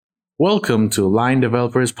Welcome to Line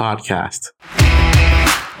Developers Podcast.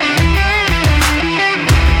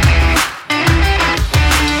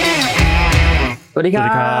 สวัสดีครั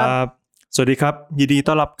บ สวัสดีครับยินดี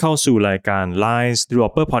ต้อนรับเข้าสู่รายการ Line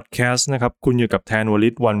Developer Podcast นะครับคุณอยู่กับแทนวลิ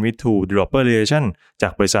ต One with Two Developer Relation จา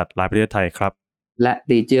กบริษัท LINE ประเทศไทยครับและ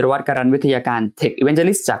ดิจิรวัฒน์การันวิทยาการ Tech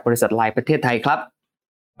Evangelist จากบริษัท LINE ประเทศไทยครับ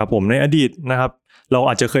ครับผมในอดีตนะครับเรา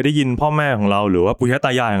อาจจะเคยได้ยินพ่อแม่ของเราหรือว่าปู่ย่าต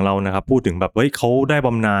ายายของเรานะครับพูดถึงแบบเฮ้ยเขาได้บ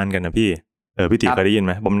ำนาญกันนะพี่พี่ติเคยได้ยินไ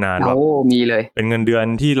หมบำนาญแบบมีเลยเป็นเงินเดือน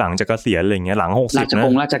ที่หลังจากเกษียณอะไรอย่างเงี้ยหลัง60นะ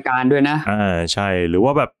ราชการด้วยนะใช่หรือว่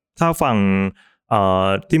าแบบถ้าฝั่ง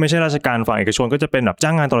ที่ไม่ใช่ราชการฝั่งเอกชนก็จะเป็นแบบจ้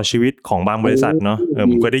างงานตลอดชีวิตของบางบริษัทเนาะ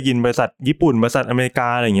ผมเคยได้ยินบริษัทญี่ปุ่นบริษัทอเมริกา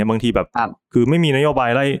อะไรอย่างเงี้ยบางทีแบบคือไม่มีนโยบาย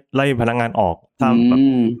ไล่พนักงานออกถ้าแบบ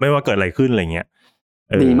ไม่ว่าเกิดอะไรขึ้นอะไรเงี้ย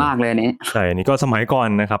ดีมากเลยอันนี้ใช่นี่ก็สมัยก่อน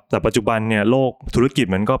นะครับแต่ปัจจุบันเนี่ยโลกธุรกิจ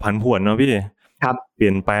มันก็ผันผวนเนาะพี่ครับเป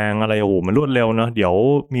ลี่ยนแปลงอะไรโอ้โหมันรวดเร็วเนาะเดี๋ยว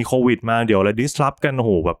มีโควิดมาเดี๋ยวอะไร disrupt กันโอ้โห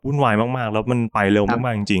แบบวุ่นวายมากๆแล้วมันไปเร็วม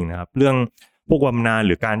ากๆจริงๆนะครับเรื่องพวกบำนาญห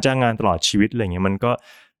รือการจ้างงานตลอดชีวิตอะไรเงี้ยมันก็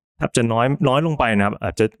แทบจะน้อยลงไปนะครับอ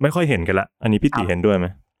าจจะไม่ค่อยเห็นกันละอันนี้พี่ติเห็นด้วยไหม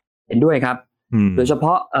เห็นด้วยครับโดยเฉพ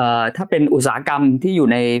าะถ้าเป็นอุตสาหกรรมที่อยู่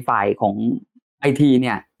ในฝ่ายของ IT เ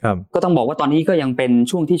นี่ยก็ต้องบอกว่าตอนนี้ก็ยังเป็น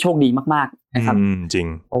ช่วงที่โชคดีมากๆนะครับจริง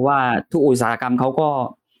เพราะว่าทุกอุตสาหกรรมเขา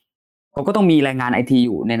ก็ต้องมีแรงงาน IT อ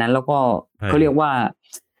ยู่ในนั้นแล้วก็เขาเรียกว่า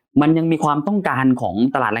มันยังมีความต้องการของ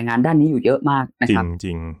ตลาดแรงงานด้านนี้อยู่เยอะมากนะครับจ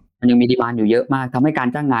ริงมันยังมีดีมานด์อยู่เยอะมากทำให้การ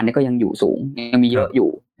จ้างงานเนี่ยก็ยังอยู่สูงยังมีเยอะอยู่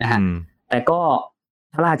นะฮะแต่ก็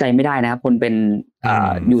ถ้าล่าใจไม่ได้นะครับคนเป็น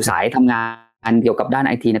อยู่สายทำงานเกี่ยวกับด้าน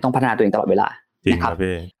IT เนี่ยต้องพัฒนาตัวเองตลอดเวลาจริงครับ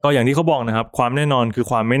พี่ก็อย่างที่เขาบอกนะครับความแน่นอนคือ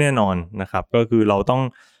ความไม่แน่นอนนะครับก็คือเราต้อง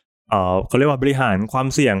เขาเรียกว่าบริหารความ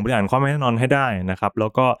เสี่ยงบริหารความไม่แน่นอนให้ได้นะครับแล้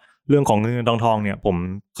วก็เรื่องของเงินทองเนี่ยผม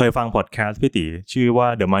เคยฟังพอดแคสต์พี่ตีชื่อว่า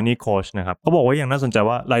The Money Coach นะครับเขาบอกว่าอย่างน่าสนใจ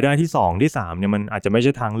ว่ารายได้ที่2ที่3เนี่ยมันอาจจะไม่ใ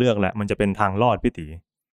ช่ทางเลือกแล้วมันจะเป็นทางรอดพี่ตี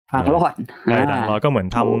ทางรอดทางรอดก็เหมือน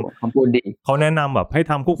ทำคำพูดดีเขาแนะนำแบบให้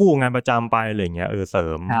ทำคู่งานประจำไปอะไรเงี้ยเส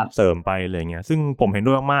ริมไปอะไรเงี้ยซึ่งผมเห็น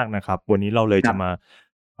ด้วยมากๆนะครับวันนี้เราเลยจะมา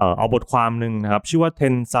เอาบทความนึงนะครับชื่อว่า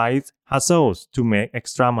 10 Side Hustles to Make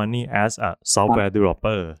Extra Money as a Software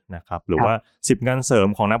Developer นะครับหรือว่า10งานเสริม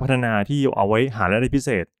ของนักพัฒนาที่เอาไว้หารายได้พิเศ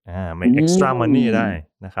ษmake extra money ได้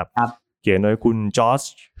นะครับเขียนโดยคุณจอร์จ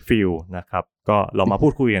ฟิลนะครับก็เรามาพู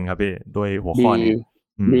ดคุยกันครับพี่โดยหัวข้อนี้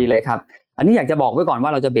ดีเลยครับอันนี้อยากจะบอกไว้ก่อนว่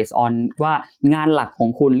าเราจะเบสออนว่างานหลักของ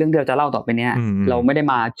คุณเรื่องที่เราจะเล่าต่อไปเนี้ยเราไม่ได้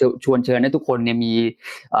มาชวนเชิญให้ทุกคนเนี่ยมี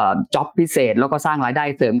จ็อบพิเศษแล้วก็สร้างรายได้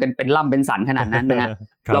เสริมกันเป็นล่ำเป็นสันขนาดนั้นนะฮะ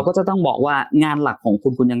เราก็จะต้องบอกว่างานหลักของ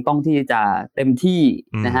คุณยังต้องที่จะเต็มที่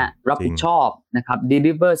นะฮะรับผิดชอบนะครับ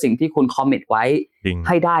deliver สิ่งที่คุณ commit ไว้ใ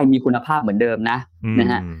ห้ได้มีคุณภาพเหมือนเดิมนะ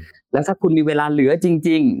ฮะแล้วถ้าคุณมีเวลาเหลือจ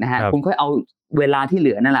ริงๆนะฮะคุณค่อยเอาเวลาที่เห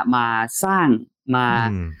ลือนั่นแหละมาสร้างมา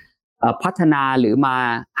พัฒนาหรือมา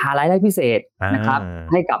หารายได้พิเศษนะครับ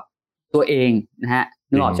ให้กับตัวเองนะฮะ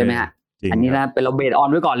นึกออกใช่ไหมฮะอันนี้นะเป็นเราเบสออน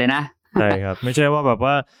ไว้ก่อนเลยนะใช่ครับไม่ใช่ว่าแบบ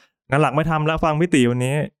ว่างานหลักไม่ทำแล้วฟังพี่ตีวัน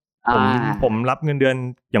นี้ผมรับเงินเดือน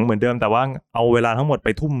อย่างเหมือนเดิมแต่ว่าเอาเวลาทั้งหมดไป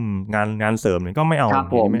ทุ่มงานเสริมเนี่ยก็ไม่เอา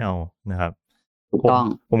ไม่เอานะครับถูกต้อง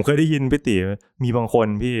ผมเคยได้ยินพี่ตีมีบางคน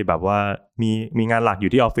พี่แบบว่ามีงานหลักอ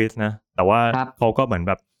ยู่ที่ออฟฟิศนะแต่ว่าเขาก็เหมือน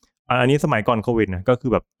แบบอันนี้สมัยก่อนโควิดนะก็คื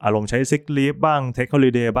อแบบอารมณ์ใช้ซิกลีฟบ้างเทคฮอ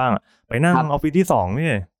ลิเดย์บ้างไปนั่งออฟฟิศที่2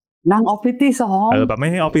นี่นั่งออฟฟิศที่2แบบไม่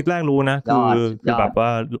ให้ออฟฟิศแรกรู้นะคือแบบว่า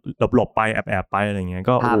หลบไปแอบไปอะไรเงี้ย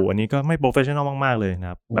ก็โอ้อันนี้ก็ไม่โปรเฟสชั่นอลมากๆเลยนะ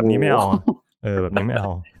ครับแบบนี้ไม่เอาแบบนี้ไม่เอา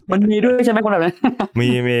มันมีด้วยใช่ไหมคนแบบนั้นมี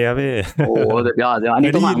ครับพี่โอ้สุดยอดอัน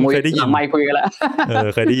นี้ต้องเคยได้ยินไม่คุยกันแล้ว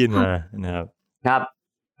เคยได้ยินมานะครับครับ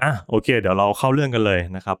โอเคเดี๋ยวเราเข้าเรื่องกันเลย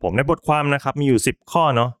นะครับผมในบทความนะครับมีอยู่10ข้อ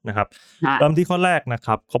เนาะนะครับเริ่มที่ข้อแรกนะค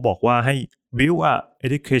รับเขาบอกว่าให้ build a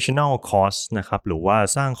educational course นะครับหรือว่า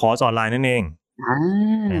สร้างคอร์สออนไลน์นั่นเอง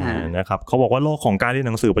นะครับเขาบอกว่าโลกของการเรียนห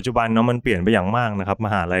นังสือปัจจุบันเนาะมันเปลี่ยนไปอย่างมากนะครับม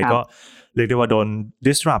หาลัยก็เรียกได้ว่าโดน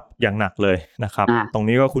disrupt อย่างหนักเลยนะครับตรง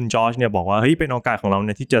นี้ก็คุณจอร์จเนี่ยบอกว่าเฮ้ยเป็นโอกาสของเราเ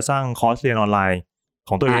นี่ยที่จะสร้างคอร์สเรียนออนไลน์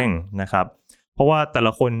ของตัวเองนะครับเพราะว่าแต่ล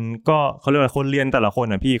ะคนก็เขาเรียกว่าคนเรียนแต่ละคน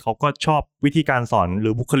นะพี่เขาก็ชอบวิธีการสอนหรื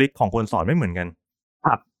อบุคลิกของคนสอนไม่เหมือนกันค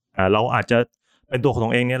รับเราอาจจะเป็นตัวของตั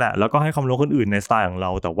วเองเนี่ยแหละแล้วก็ให้ความรู้คนอื่นในสไตล์ของเร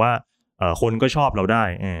าแต่ว่าคนก็ชอบเราได้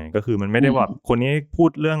ก็คือมันไม่ได้ว่าคนนี้พูด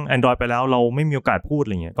เรื่อง Android ไปแล้วเราไม่มีโอกาสพูดอะ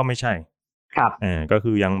ไรเงี้ยก็ไม่ใช่ครับก็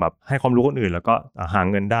คือยังแบบให้ความรู้คนอื่นแล้วก็หา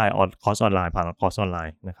เงินได้คอร์สออนไลน์ผ่านคอร์สออนไล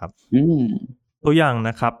น์นะครับตัวอย่าง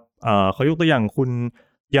นะครับเขายกตัวอย่างคุณ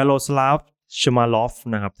ยาโรสลาฟชมาลอฟ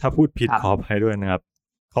นะครับถ้าพูดผิดขออภัยด้วยนะครับ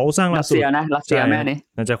เขาสร้างหลักสูตรรัสเซียแม่นี่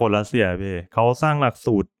น่าจะคนรัสเซียพี่เขาสร้างหลัก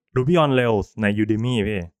สูตร Ruby on Rails ใน Udemy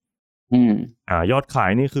พี่ยอดขา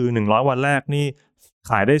ยนี่คือ100วันแรกนี่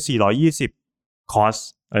ขายได้420คอร์ส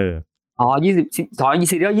20 คอ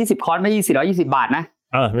ร์สไม่420 บาทนะ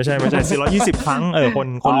ไม่ใช่420ครั้ง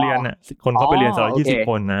คนเรียนน่ะคนเข้าไปเรียน420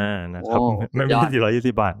คนนะครับไม่ใช่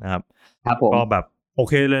420บาทนะครับก็แบบโอ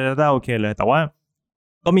เคเลยแล้วโอเคเลยแต่ว่า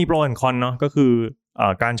ก็มีโปรแอนด์คอนเนาะก็คือ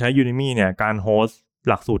การใช้ Udemy เนี่ยการโฮสต์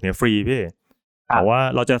หลักสูตรเนี่ยฟรีพี่แต่ว่า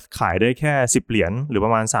เราจะขายได้แค่10เหรียญหรือปร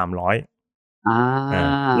ะมาณ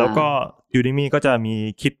300แล้วก็ Udemy ก็จะมี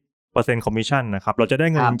คิดเปอร์เซ็นต์คอมมิชชั่นนะครับเราจะได้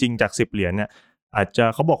เงินจริงๆจาก10เหรียญเนี่ยอาจจะ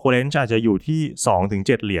เขาบอกเรนจ์อาจจะอยู่ที่ 2-7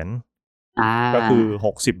 เหรียญก็คือ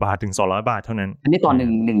60บาทถึง200บาทเท่านั้นอันนี้ต่อ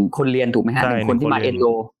1คนเรียนถูกไหมฮะ1คนที่มาเอนโร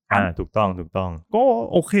ถูกต้องก็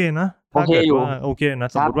โอเคนะโอเคอยู่โอเคนะ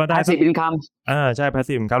สมมติว่าได้ passive income ใช่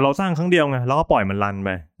passive income เราสร้างครั้งเดียวไงแล้วก็ปล่อยมันรันไป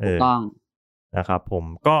ถูกต้องนะครับผม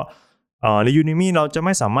ก็ใน Udemy เราจะไ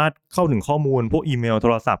ม่สามารถเข้าถึงข้อมูลพวกอีเมลโท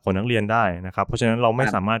รศัพท์ของนักเรียนได้นะครับเพราะฉะนั้นเราไม่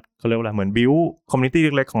สามารถเขาเรียกว่าอะไรเหมือน build community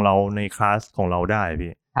เล็กๆของเราในคลาสของเราได้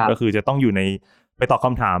พี่ก็คือจะต้องอยู่ในไปตอบค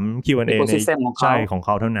ำถาม Q&A ในใช่ของเข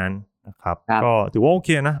าเท่านั้นนะครับก็ถือว่าโอเค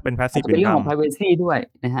นะเป็น passive income เป็นเรื่องของ privacy ด้วย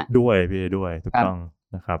นะฮะด้วยพี่ด้วยถูกต้อง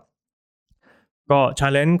นะครับก็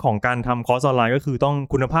challenge ของการทำคอร์สออนไลน์ก็คือต้อง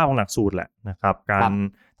คุณภาพของหลักสูตรแหละนะครับการ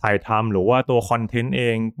ถ่ายทำหรือว่าตัวคอนเทนต์เอ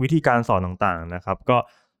งวิธีการสอนต่างๆนะครับก็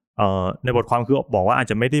ในบทความคือบอกว่าอาจ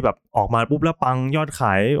จะไม่ได้แบบออกมาปุ๊บแล้วปังยอดข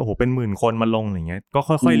ายโอ้โหเป็นหมื่นคนมาลงอย่างเงี้ยก็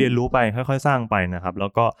ค่อยๆเรียนรู้ไปค่อยๆสร้างไปนะครับแล้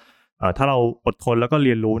วก็ถ้าเราอดทนแล้วก็เ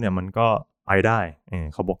รียนรู้เนี่ยมันก็ไปได้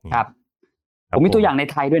เขาบอกนี้ครับผมมีตัวอย่างใน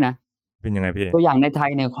ไทยด้วยนะเป็นยังไงพี่ตัวอย่างในไทย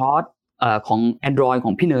ในคอร์สของ Android ข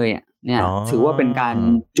องพี่เนยเนี่ยถือว่าเป็นการ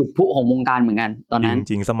จุดพลุของวงการเหมือนกันตอนนั้น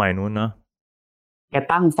จริงๆสมัยนู้นเนาะแก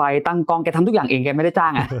ตั้งไฟตั้งกล้องแกทำทุกอย่างเองแกไม่ได้จ้า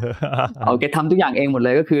งแกทำทุกอย่างเองหมดเล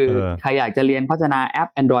ยก็คือใครอยากจะเรียนพัฒนาแอป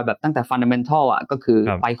Android แบบตั้งแต่ Fundamental ก็คือ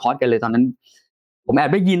ไปคอร์สกันเลยตอนนั้นผมแอ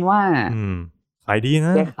บได้ยินว่าขายดีน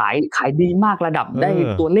ะแกขายดีมากระดับได้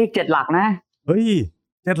ตัวเลข7หลักนะเฮ้ย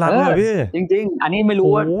7หลักเลยพี่จริงๆอันนี้ไม่รู้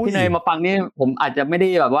ว่าพี่เนยมาฟังนี่ผมอาจจะไม่ได้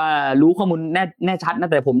แบบว่ารู้ข้อมูลแน่ชัดนะ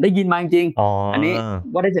แต่ผมได้ยินมาจริงๆอันนี้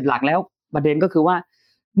ว่าได้7หลักแล้วประเด็นก็คือว่า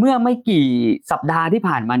เมื่อไม่กี่สัปดาห์ที่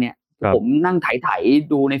ผ่านมาเนี่ยผมนั่งไถ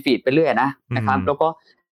ดูในฟีดไปเรื่อยนะครับแล้วก็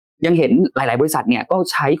ยังเห็นหลายๆบริษัทเนี่ยก็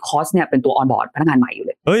ใช้คอร์สเนี่ยเป็นตัวออนบอร์ดพนักงานใหม่อยู่เ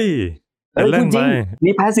ลยเฮ้ยเล่นจริง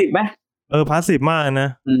นี่พาสซีฟไหมพาสซีฟมากนะ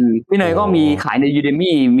พี่เนยก็มีขายใน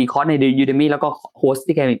Udemy มีคอร์สใน Udemy แล้วก็โฮสต์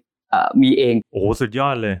ที่แกมีเองโอ้สุดยอ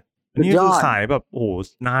ดเลยนี่คือขายแบบโอ้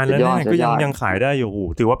นานแล้วเนี่ยก็ยังขายได้อยู่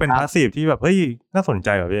ถือว่าเป็นพาสซีฟที่แบบเฮ้ยน่าสนใจ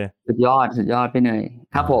แบบพี่สุดยอดพี่เนย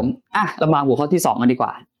ครับผมเรามาหัวข้อที่2กันดีก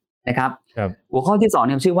ว่านะครับหัวข้อที่2เ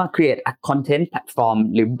นี่ยชื่อว่า create a content platform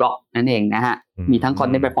หรือ blog นั่นเองนะฮะมีทั้ง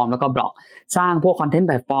content platform แล้วก็ blog สร้างพวก content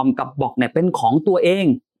platform กับ blog เนี่ยเป็นของตัวเอง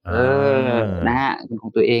นะฮะเป็นขอ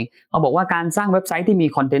งตัวเองเขาบอกว่าการสร้างเว็บไซต์ที่มี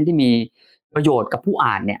content ที่มีประโยชน์กับผู้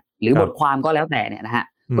อ่านเนี่ยหรือบทความก็แล้วแต่เนี่ยนะฮะ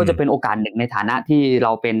ก็จะเป็นโอกาสหนึ่งในฐานะที่เร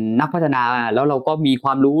าเป็นนักพัฒนาแล้วเราก็มีคว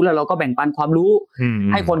ามรู้แล้วเราก็แบ่งปันความรู้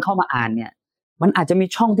ให้คนเข้ามาอ่านเนี่ยมันอาจจะมี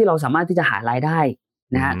ช่องที่เราสามารถที่จะหารายได้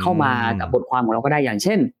นะฮะเข้ามากับบทความของเราก็ได้อย่างเ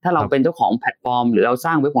ช่นถ้าเราเป็นเจ้าของแพลตฟอร์มหรือเราส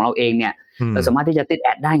ร้างเว็บของเราเองเนี่ยเราสามารถที่จะติดแอ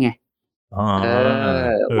ดได้ไง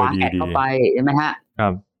วางแอดเข้าไปใช่ไหมฮะ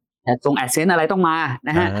แต่ตรงแอดเซนส์อะไรต้องมาน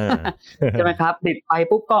ะฮะใช่ไหมครับติดไป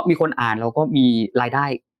ปุ๊บก็มีคนอ่านเราก็มีรายได้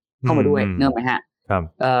เข้ามาด้วยเนอะไหมฮะ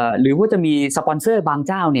หรือว่าจะมีสปอนเซอร์บาง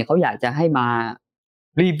เจ้าเนี่ยเขาอยากจะให้มา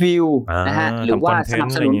รีวิวนะฮะหรือว่าสนับ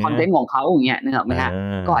สนุนคอนเทนต์ของเขาอย่างเงี้ยนึกออกไหมฮะ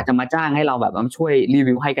ก็อาจจะมาจ้างให้เราแบบมาช่วยรี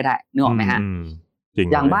วิวให้ก็ได้นึกออกไหมฮะ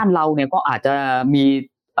อย่างบ้านเราเนี่ยก็อาจจะมี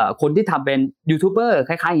คนที่ทำเป็นยูทูบเบอร์ค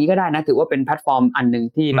ล้ายๆอย่างนี้ก็ได้นะถือว่าเป็นแพลตฟอร์มอันนึง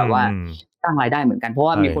ที่แบบว่าสร้างรายได้เหมือนกันเพราะ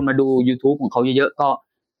ว่ามีคนมาดู YouTube ของเขาเยอะๆ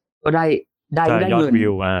ก็ได้เงิน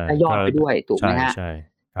ได้ยอดไปด้วยถูกไหมฮะ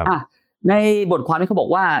ในบทความนี้เขาบอก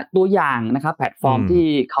ว่าตัวอย่างนะครับแพลตฟอร์มที่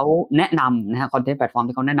เขาแนะนำนะฮะคอนเทนต์แพลตฟอร์ม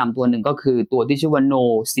ที่เขาแนะนำตัวหนึ่งก็คือตัวที่ชื่อว่า No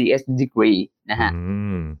CS Degree นะฮะ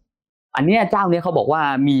อันนี้เจ้านี้เขาบอกว่า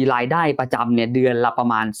มีรายได้ประจำเนี่ยเดือนละประ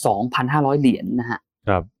มาณ 2,500 เหรียญนะฮะ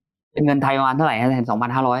ครับเป็นเงินไทยประมาณเท่าไหร่ฮะแทน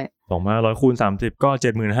 2,500 คูณ30ก็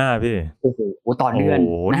 75,000 พี่โอ้โหต่อเดือน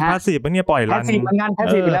นะฮะพาสซีฟเนี่ยปล่อยรันพาสซีฟงานพาส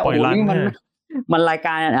ซีฟแล้วโอ้โหนี่มันรายก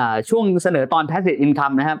ารช่วงเสนอตอน passive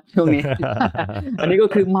income นะครับช่วงนี้ อันนี้ก็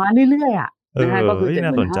คือมาเรื่อยๆนะฮะก็คือ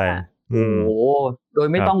 75,000 โอ้โหโดย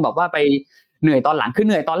ไม่ต้องแบบว่าไปเหนื่อยตอนหลังคือเ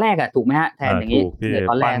หนื่อยตอนแรกถูกไหมฮะแทนอย่างนี้เหนื่อย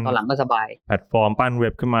ตอนแรกตอนหลังก็สบายแพลตฟอร์มปั้นเว็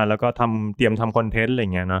บขึ้นมาแล้วก็เตรียมทำคอนเทนต์อะไร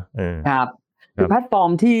เงี้ยเนาะครับแพลตฟอร์ม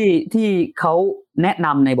ที่เขาแนะน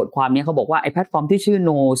ำในบทความนี้เขาบอกว่าไอ้แพลตฟอร์มที่ชื่อ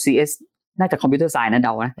No CS น่าจะคอมพิวเตอร์ไซน์นะเด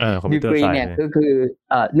านะDegree เนี่ยคือ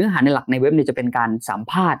เนื้อหาในหลักในเว็บเนี่ยจะเป็นการสัม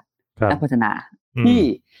ภาษณ์นักพัฒนาที่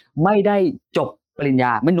ไม่ได้จบปริญญ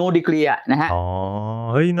าไม่ no degree นะฮะ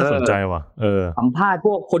เฮ้ยน่าสนใจว่ะสัมภาษณ์พ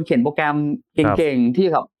วกคนเขียนโปรแกรมเก่งๆที่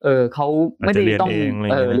แบบเขาไม่ได้ต้อง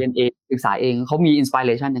เรียนเองศึกษาเองเขามี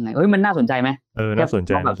inspiration ยังไงมันน่าสนใจไหมน่าสนใ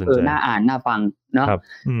จน่าอ่านน่าฟังเนาะ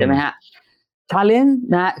ใช่ไหมฮะ challenge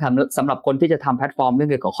นะสำหรับคนที่จะทำแพลตฟอร์มเรื่อง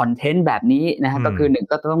เกี่ยวกับคอนเทนต์แบบนี้นะฮะก็คือ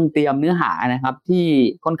1ก็ต้องเตรียมเนื้อหานะครับที่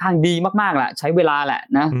ค่อนข้างดีมากๆแหละใช้เวลาแหละ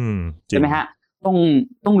นะใช่ไหมฮะ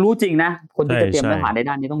ต้องรู้จริงนะคนที่จะเตรียมเนื้อหาใน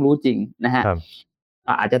ด้านนี้ต้องรู้จริงนะฮะ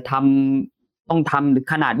อาจจะต้องท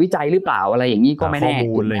ำขนาดวิจัยหรือเปล่าอะไรอย่างนี้ก็ไม่แน่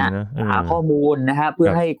หาข้อมูลนะฮะเพื่อ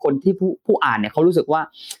ให้คนที่ผู้อ่านเนี่ยเขารู้สึกว่า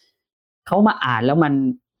เขามาอ่านแล้วมัน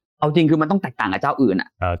เอาจริงคือมันต้องแตกต่างกับเจ้าอื่น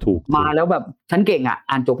ถูกมาแล้วแบบฉันเก่ง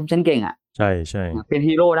อ่านจบปุ๊บฉันเก่งใช่เป็น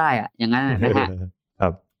ฮีโร่ได้อย่างนั้นนะฮะครั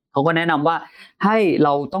บเขาก็แนะนำว่าให้เร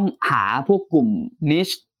าต้องหาพวกกลุ่ม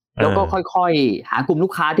niche แล้วก็ค่อยๆหากลุ่มลู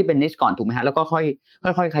กค้าที่เป็น niche ก่อนถูกไหมฮะแล้วก็ค่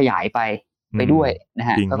อยขยายไปด้วยนะ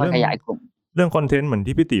ฮะค่อยๆขยายกลุ่มเรื่องคอนเทนต์เหมือน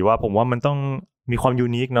ที่พี่ติว่าผมว่ามันต้องมีความยู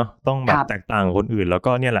นิคเนาะต้องแบบแตกต่างกับคนอื่นแล้ว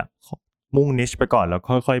ก็เนี่ยแหละมุ่ง niche ไปก่อนแล้ว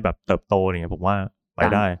ค่อยๆแบบเติบโตอย่างเงี้ยผมว่าไป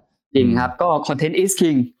ได้จริงครับก็ content is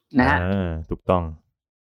king นะฮะถูกต้อง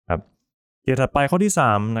ครับเกี่ยวถัดไปข้อที่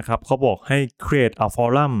3นะครับเขาบอกให้ create a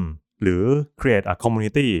forum หรือ create a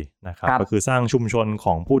community นะครับก็คือสร้างชุมชนข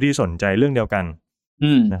องผู้ที่สนใจเรื่องเดียวกัน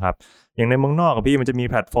นะครับอย่างในเมืองนอกพี่มันจะมี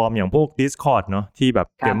แพลตฟอร์มอย่างพวก Discord เนาะที่แบบ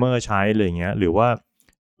เกมเมอร์ใช้อะไรอย่างเงี้ยหรือว่า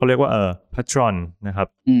เขาเรียกว่าPatreon นะครับ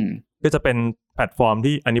ก็จะเป็นแพลตฟอร์ม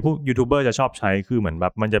ที่อันนี้พวกยูทูบเบอร์จะชอบใช้คือเหมือนแบ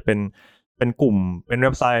บมันจะเป็นกลุ่มเป็นเ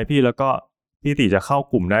ว็บไซต์พี่แล้วก็พี่ติจะเข้า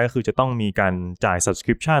กลุ่มได้ก็คือจะต้องมีการจ่าย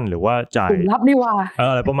subscription หรือว่าจ่ายกลุ่มลับนี่ว่า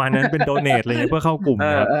อะไรประมาณนั้นเป็น donate อะไรเงี้ยเพื่อเข้ากลุ่มน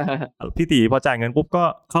ะครับพี่ติพอจ่ายเงินปุ๊บก็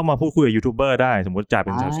เข้ามาพูดคุยกับยูทูบเบอร์ได้สมมติจ่ายเ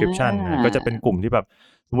ป็น subscription ก็จะเป็นกลุ่มที่แบบ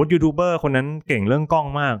สมมติยูทูบเบอร์คนนั้นเก่งเรื่องกล้อง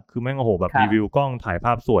มากคือแม่งโอ้โหแบบรีวิวกล้องถ่ายภ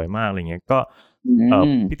าพสวยมากอะไรเงี้ยก็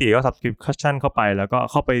พี่ติก็ subscription เข้าไปแล้วก็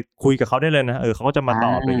เข้าไปคุยกับเขาได้เลยนะเขาก็จะมาต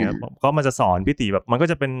อบอะไรเงี้ยก็มันจะสอนพี่ติแบบมันก็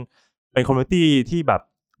จะเป็นcommunity ที่แบบ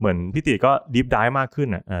เหมือนพี่ติก็ดีฟไดฟ์มากขึ้น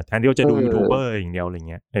แทนที่จะดูยูทูบเบอร์อย่างเดียวอะไร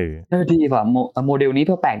เงี้ยดีป่ะโมเดลนี้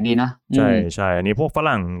แปลกดีนะใช่อันนี้พวกฝ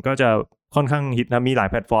รั่งก็จะค่อนข้างฮิตนะมีหลาย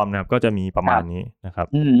แพลตฟอร์มนะครับก็จะมีประมาณนี้นะครับ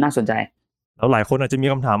น่าสนใจแล้วหลายคนอาจจะมี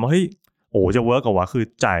คำถามว่าเฮ้ยโอ้จะเวิร์กกับว่าคือ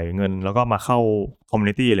จ่ายเงินแล้วก็มาเข้าคอมมู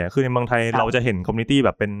นิตี้เลยคือในเมืองไทยเราจะเห็นคอมมูนิตี้แบ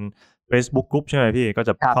บเป็น Facebook Group ใช่ไหมพี่ก็จ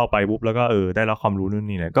ะเข้าไปปุ๊บแล้วก็ได้รับความรู้นู่น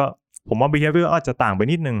นี่เนี่ยก็ผมว่า behavior อาจจะต่างไป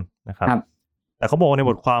นิดนึงนะครับแต่เขาบอกใน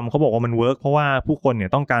บทความเขาบอกว่ามันเวิร์กเพราะว่าผู้คนเนี่ย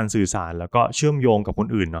ต้องการสื่อสารแล้วก็เชื่อมโยงกับคน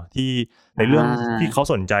อื่นเนาะที่ในเรื่องที่เขา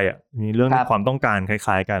สนใจมีเรื่องความต้องการค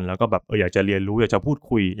ล้ายๆกันแล้วก็แบบอยากจะเรียนรู้อยากจะพูด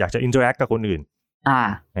คุยอยากจะอินเตอร์แอคกับคนอื่น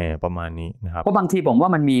ประมาณนี้นะครับเพราะบางทีผมว่า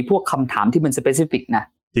มันมีพวกคำถามที่มันสเปซิฟิกนะ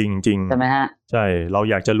จริงใช่ไหมฮะใช่เรา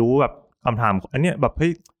อยากจะรู้แบบคำถามอันเนี้ยแบบเฮ้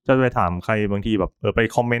ยจะไปถามใครบางทีแบบไป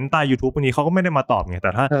คอมเมนต์ใต้ YouTube บางทีเขาก็ไม่ได้มาตอบไงแ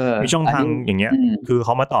ต่ถ้ามีช่องทางอย่างเงี้ยคือเข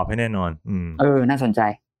ามาตอบให้แน่นอนน่าสนใจ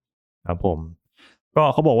ครับผมก็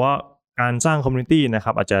เขาบอกว่าการสร้างคอมมูนิตี้นะค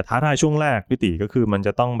รับอาจจะท้าทายช่วงแรกพี่ติก็คือมันจ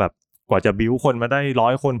ะต้องแบบกว่าจะบิวคนมาได้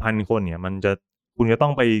100 คน1,000 คนเนี่ยมันจะคุณจะต้อ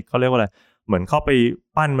งไปเขาเรียกว่าอะไรเหมือนเข้าไป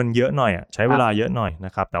ปั้นมันเยอะหน่อยใช้เวลาเยอะหน่อยน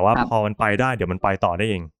ะครับแต่ว่าพอมันไปได้เดี๋ยวมันไปต่อได้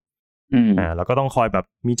เองแล้วก็ต้องคอยแบบ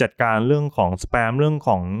มีจัดการเรื่องของสแปมเรื่องข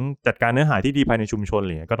องจัดการเนื้อหาที่ดีภายในชุมชนอะไ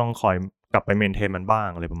รก็ต้องคอยกลับไปเมนเทนมันบ้าง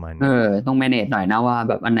อะไรประมาณนี้ต้องแมเนจหน่อยนะว่า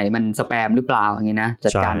แบบอันไหนมันสแปมหรือเปล่าอย่างงี้นะจั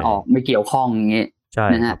ดการออกไม่เกี่ยวข้องอย่างงี้ใช่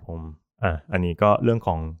ครับผมอันนี้ก็เรื่องข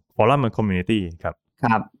อง Forum and Community ครับ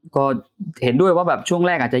ก็เห็นด้วยว่าแบบช่วงแ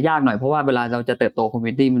รกอาจจะยากหน่อยเพราะว่าเวลาเราจะเติบโต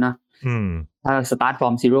Community มันนะถ้า start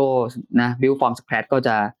from zero นะ build from scratch ก็จ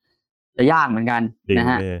ะยากเหมือนกันนะ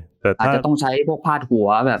ฮะอาจจะต้องใช้พวกพาดหัว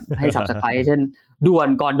แบบให้ Subscribe เช่นด่วน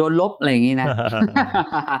ก่อนโดนลบอะไรอย่างงี้นะ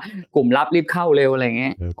กลุ่มลับรีบเข้าเร็วอะไรอย่างเงี้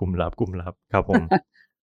ยกลุ่มลับครับผม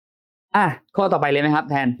ข้อต่อไปเลยไหมครับ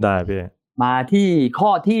แทนได้พี่มาที่ข้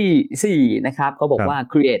อที่4นะครับเขาบอกว่า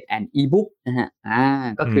create an ebook นะฮะ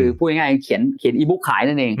ก็คือพูดง่ายๆเขียน ebook ขาย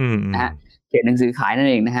นั่นเองนะฮะเขียนหนังสือขายนั่น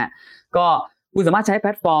เองนะฮะก็คุณสามารถใช้แพ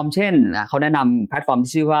ลตฟอร์มเช่นเขาแนะนำแพลตฟอร์ม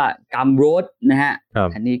ที่ชื่อว่า Gumroad นะฮะ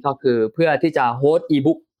อันนี้ก็คือเพื่อที่จะโฮสต์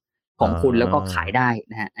ebook ของคุณแล้วก็ขายได้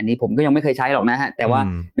นะฮะอันนี้ผมก็ยังไม่เคยใช้หรอกนะฮะแต่ว่า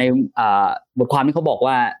ในบทความนี้เขาบอก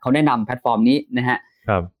ว่าเขาแนะนำแพลตฟอร์มนี้นะฮะ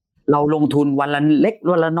เราลงทุนวันละเล็ก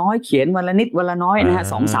วันละน้อยเขียนวันละนิดวันละน้อยนะฮะ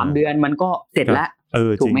 2-3 เดือนมันก็เสร็จแล้ว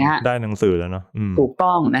ถูกไหมฮะได้หนังสือแล้วเนาะถูก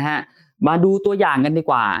ต้องนะฮะมาดูตัวอย่างกันดี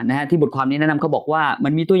กว่านะฮะที่บทความนี้แนะนำเขาบอกว่ามั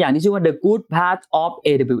นมีตัวอย่างที่ชื่อว่า The Good Part of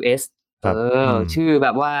AWS ชื่อแบ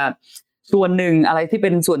บว่าส่วนหนึ่งอะไรที่เป็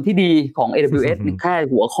นส่วนที่ดีของ AWS แค่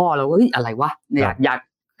หัวข้อเราก็อะไรวะอยาก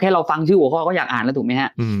แค่เราฟังชื่อหัวข้อก็อยากอ่านแล้วถูกไหมฮะ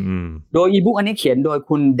โดยอีบุ๊กอันนี้เขียนโดย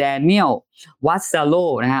คุณแดเนียลวัสซาโล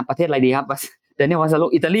นะฮะประเทศอะไรดีครับแดเนียลวัสซาโล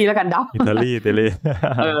อิตาลีแล้วกันเดาอิตาลี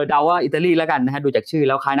เดาว่าอิตาลีแล้วกันนะฮะดูจากชื่อแ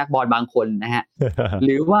ล้วคล้ายนักบอลบางคนนะฮะห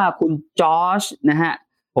รือว่าคุณจอร์จนะฮะ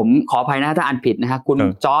ผมขออภัยนะถ้าอ่านผิดนะฮะคุณ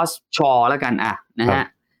จอร์จชอแล้วกันนะฮะ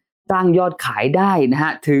สร้างยอดขายได้นะฮ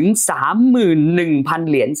ะถึง 31,000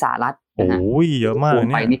 เหรียญสหรัฐโอ้ยเยอะมากเ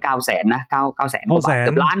นี่ยไปนี่ 900,000 นะ 900,000 กว่าบาทเ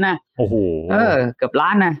กือบล้านนะโอ้โหเกือบล้า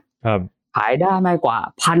นนะครับ ขายได้มากกว่า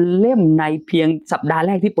 1,000 เล่มในเพียงสัปดาห์แ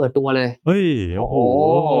รกที่เปิดตัวเลยเฮ้ยโอ้โห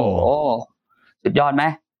สุดยอดไหม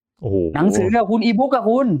โอ้โหหนังสือกับคุณอีบุ๊กกับ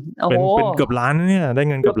คุณโอ้โหเป็นเกือบล้านเนี่ยได้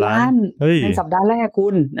เงินเกือบล้านในสัปดาห์แรกคุ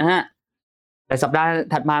ณนะฮะแต่สัปดาห์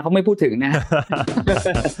ถัดมาเขาไม่พูดถึงนะ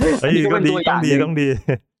อันนี้ก็ดีต้องดี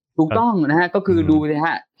ถูกต้องนะฮะก็คือดูนะฮ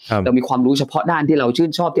ะเรามีความรู้เฉพาะด้านที่เราชื่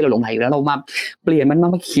นชอบที่เราหลงใหลแล้วเรามาเปลี่ยนมันม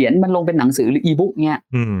าเขียนมันลงเป็นหนังสือหรืออีบุ๊กเนี่ย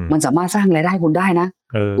มันสามารถสร้างรายได้คุณได้นะ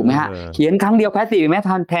ถูกไหมฮะเขียนครั้งเดียวแพสซีฟไหม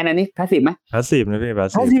แทนอันนี้แพสซีฟไหมแพสซีฟนะพี่แพส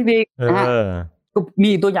ซีฟนะฮะก็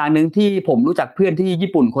มีตัวอย่างหนึ่งที่ผมรู้จักเพื่อนที่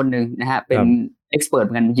ญี่ปุ่นคนหนึ่งนะฮะเป็นเอ็กซ์เพิร์ทเห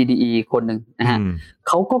มือนกัน GDE คนหนึ่งนะฮะเ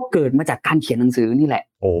ขาก็เกิดมาจากการเขียนหนังสือนี่แหละ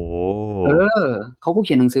โอ้เขาก็เ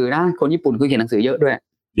ขียนหนังสือนะคนญี่ปุ่นก็เขียนหนังสือเยอะด้วย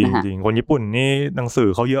จริงคนญี่ปุ่นนี่หนังสือ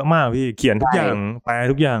เขาเยอะมากพี่เขียนทุกอย่างแปล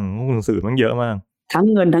ทุกอย่างหนังสือมันเยอะมากทั้ง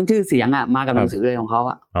เงินทั้งชื่อเสียงอ่ะมากับหนังสือเลยของเขา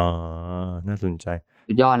อ่ะน่าสนใจ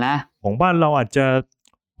สุดยอดนะของบ้านเราอาจจะ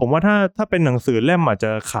ผมว่าถ้าเป็นหนังสือเล่มอาจจ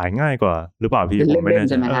ะขายง่ายกว่าหรือเปล่าพี่ผมไม่แน่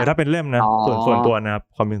ใจถ้าเป็นเล่มนะส่วนตัวนะครับ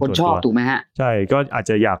ความเป็นส่วนตัวคนชอบถูกไหมฮะใช่ก็อาจ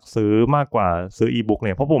จะอยากซื้อมากกว่าซื้ออีบุ๊กเ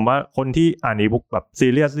นี่ยเพราะผมว่าคนที่อ่านอีบุ๊กแบบซี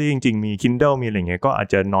เรียสจริงๆมี Kindle มีอะไรเงี้ยก็อาจ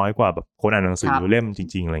จะน้อยกว่าแบบคนอ่านหนังสือเล่มจ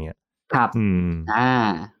ริงๆอะไรเงี้ยครับ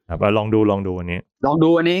ครับลองดูอั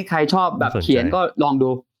นนี้ใครชอบแบบเขียนก็ลองดู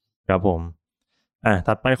ครับผม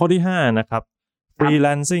ถัดไปข้อที่5นะครับ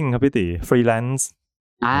freelancing ครับพี่ติ freelance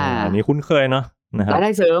อันนี้คุ้นเคยเนาะนะครับรายไ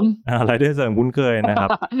ด้เสริมคุ้นเคยนะครับ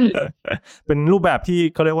เป็นรูปแบบที่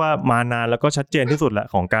เขาเรียกว่ามานานแล้วก็ชัดเจนที่สุดแหละ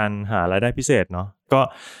ของการหารายได้พิเศษเนาะก็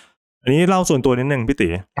อันนี้เล่าส่วนตัวนิดนึงพี่ติ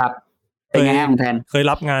ครับเป็นไงของแทนเคย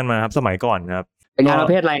รับงานมาครับสมัยก่อนครับเป็นงานปร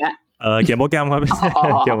ะเภทอะไรฮะเขียนโปรแกรมครับ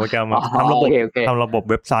เขียนโปรแกรมทำระบบ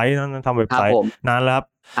เว็บไซต์ทำเว็บไซต์นานแล้ว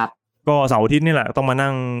ครับก็เสาร์อาทิตย์นี่แหละต้องมา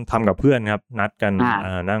นั่งทำกับเพื่อนครับนัดกัน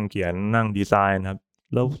นั่งเขียนนั่งดีไซน์ครับ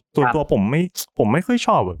แล้วตัวผมไม่ค่อยช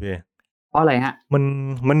อบแบบพี่เพราะอะไรฮะ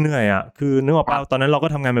มันเหนื่อยอ่ะคือนึกออกป่ะตอนนั้นเราก็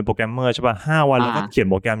ทำงานเป็นโปรแกรมเมอร์ใช่ป่ะ5 วันเราก็เขียน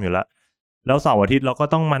โปรแกรมอยู่แล้วเสาร์อาทิตย์เราก็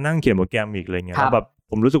ต้องมานั่งเขียนโปรแกรมอีกอะไรเงี้ยแล้วแบบ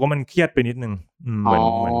ผมรู้สึกว่ามันเครียดไปนิดนึงเหมื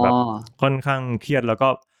อนแบบค่อนข้างเครียดแล้วก็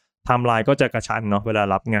ไทม์ไลน์ก็จะกระชั้นเนาะเวลา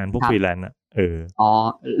รับงานพวกฟรีแลนซ์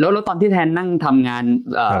แล้วตอนที่แทนนั่งทำงาน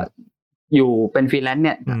อยู่เป็นฟรีแลนซ์เ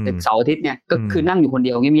นี่ยเสาร์อาทิตย์เนี่ยก็คือนั่งอยู่คนเ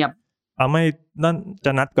ดียวเงียบไม่นั่นจ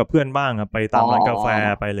ะนัดกับเพื่อนบ้างครับไปตามร้านกาแฟ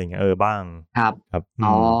ไปอะไรเงี้ยบ้างครับ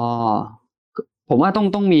ผมว่า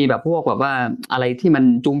ต้องมีแบบพวกแบบว่าอะไรที่มัน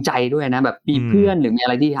จูงใจด้วยนะแบบมีเพื่อนหรือมีอะ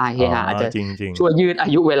ไรที่เฮฮาอาจจะช่วยยืดอา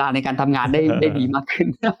ยุเวลาในการทำงานได้ดีมากขึ้น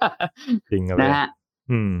จริงนะฮะ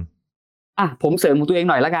ผมเสริมของตัวเอง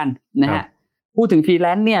หน่อยแล้วกันนะฮะพูดถึงฟรีแล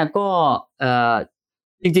นซ์เนี่ยก็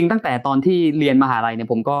จริงๆตั้งแต่ตอนที่เรียนมหาลัยเนี่ย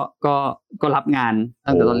ผมก็รับงาน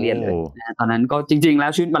ตั้งแต่ตอนเรียนเลยนะตอนนั้นก็จริงๆแล้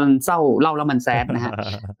วชีวิตมันเศร้าเล่าแล้วมันแซดนะฮะ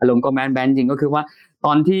อารมณ์ก็แบนจริงก็คือว่าต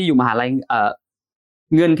อนที่อยู่มหาลัย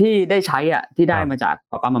เงินที่ได้ใช้ที่ได้มาจาก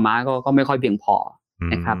ป้ามาม่าก็ไม่ค่อยเพียงพอ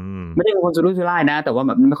นะครับไม่ได้เป็นคนสุรุ่ยสุร่ายนะแต่ว่าแ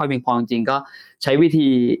บบไม่ค่อยเพียงพอจริงๆก็ใช้วิธี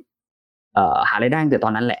หารายได้ตั้งแต่ตอ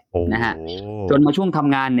นนั้นแหละนะฮะจนมาช่วงท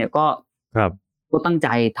ำงานเนี่ยก็ตั้งใจ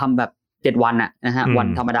ทำแบบ7 วันนะฮะวัน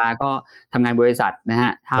ธรรมดาก็ทำงานบริษัทนะฮ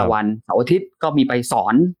ะ5 วันเสาร์อาทิตย์ก็มีไปสอ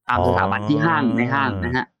นตามสถาบันที่ห้างในห้างน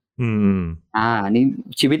ะฮะนี่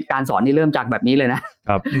ชีวิตการสอนนี่เริ่มจากแบบนี้เลยนะ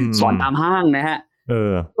ครับสอนตามห้างนะฮะ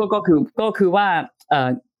ก็คือว่า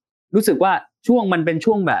รู้สึกว่าช่วงมันเป็น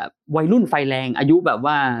ช่วงแบบวัยรุ่นไฟแรงอายุแบบ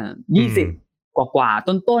ว่า20กว่า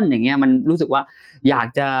ต้นๆอย่างเงี้ยมันรู้สึกว่าอยาก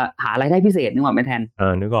จะหารายได้พิเศษนึกว่าไม่แทน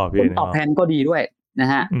นึกออกพี่ผลตอบแทนก็ดีด้วยนะ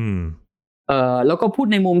ฮะแล้วก็พูด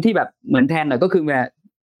ในมุมที่แบบเหมือนแทนหน่อยก็คือแบบ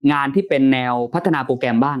งานที่เป็นแนวพัฒนาโปรแกร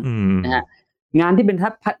มบ้างนะฮะงานที่เป็น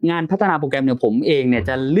งานพัฒนาโปรแกรมเนี่ยผมเองเนี่ย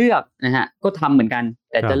จะเลือกนะฮะก็ทำเหมือนกัน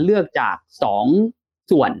แต่จะเลือกจาก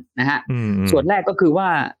2ส่วนนะฮะส่วนแรกก็คือว่า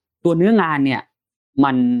ตัวเนื้องานเนี่ย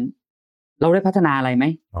เราได้พัฒนาอะไรไหม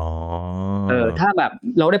ถ้าแบบ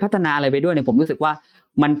เราได้พัฒนาอะไรไปด้วยเนี่ยผมรู้สึกว่า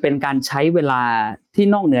มันเป็นการใช้เวลาที่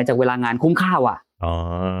นอกเหนือจากเวลางานคุ้มค่าว่ะ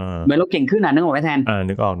เหมือนเราเก่งขึ้นนึกออกไหมแทน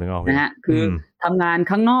นึกออกนะฮะคือทำงาน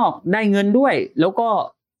ข้างนอกได้เงินด้วยแล้วก็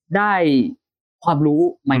ได้ความรู้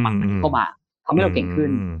ใหม่ๆเข้ามาทำให้เราเก่งขึ้น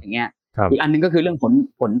อย่างเงี้ยอีกอันนึงก็คือเรื่อง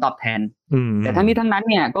ผลตอบแทนแต่ทั้งนี้ทั้งนั้น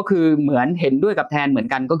เนี่ยก็คือเหมือนเห็นด้วยกับแทนเหมือน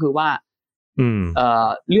กันก็คือว่า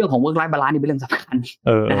เรื่องของ work life balance นี่เป็นเรื่องสำคัญ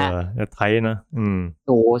นะฮะไทยนะ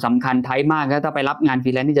สำคัญไทยมากแล้วถ้าไปรับงานฟ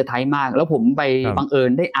รีแลนซ์นี่จะไทยมากแล้วผมไปบังเอิ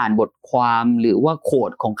ญได้อ่านบทความหรือว่าโค้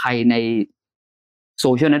ดของใครในโซ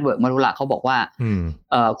เชียลเน็ตเวิร์กมารู้ละเขาบอกว่า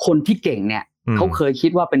คนที่เก่งเนี่ยเขาเคยคิ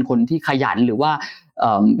ดว่าเป็นคนที่ขยันหรือว่า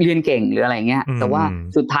เรียนเก่งหรืออะไรเงี้ยแต่ว่า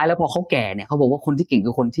สุดท้ายแล้วพอเขาแก่เนี่ยเขาบอกว่าคนที่เก่ง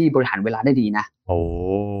คือคนที่บริหารเวลาได้ดีนะ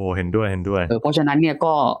เห็นด้วยเพราะฉะนั้นเนี่ย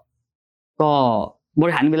ก็บ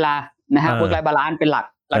ริหารเวลานะฮะwork life balanceเป็นหลัก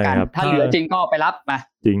ละกันถ้าเหลือจริงก็ไปรับมา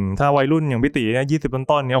จริงถ้าวัยรุ่นอย่างพี่ตีเนี่ย20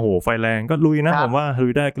ต้นๆเนี่ยโหไฟแรงก็ลุยนะผมว่าลุ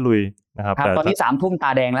ยได้ก็ลุยนะครับแต่ตอนนี้3 ทุ่มตา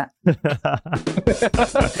แดงแล้ว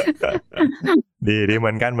ดีเห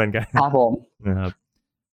มือนกันครับผมนะครับ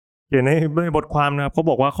ในบทความนะครับเขา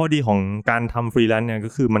บอกว่าข้อดีของการทำฟรีแลนซ์เนี่ยก็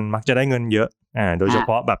คือมันมักจะได้เงินเยอะโดยเฉพ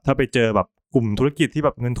าะแบบถ้าไปเจอแบบกลุ่มธุรกิจที่แบ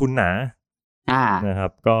บเงินทุนหนานะครั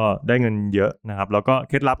บก็ได้เงินเยอะนะครับแล้วก็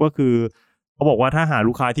เคล็ดลับก็คือเขาบอกว่าถ้าหา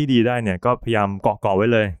ลูกค้าที่ดีได้เนี่ยก็พยายามเกาะไว้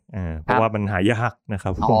เลยเพราะว่ามันหายากนะครั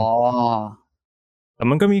บแต่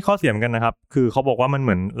มันก็มีข้อเสียเหมือนกันนะครับคือเขาบอกว่ามันเห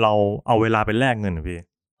มือนเราเอาเวลาไปแลกเงินนะพี่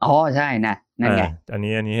ใช่นะนั่นไงอัน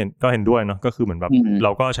นี้เห็นด้วยเนาะก็คือเหมือนแบบเร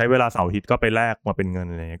าก็ใช้เวลาเสาร์อาทิตย์ก็ไปแลกมาเป็นเงิน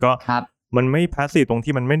อะไรก็มันไม่พาสซีฟตรง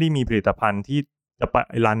ที่มันไม่ได้มีผลิตภัณฑ์ที่จะไป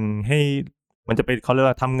รันให้มันจะเป็นเขาเรียก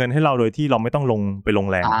ว่าทำเงินให้เราโดยที่เราไม่ต้องลง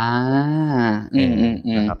แรง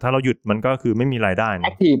นะครับถ้าเราหยุดมันก็คือไม่มีรายได้แอ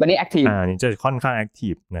คทีฟอันนี้แอคทีฟนี่จะค่อนข้างแอคที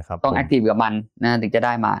ฟนะครับต้องแอคทีฟกับมันนะถึงจะไ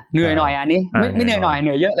ด้มาเหนื่อยหน่อยอันนี้ไม่เหนื่อยหน่อยเห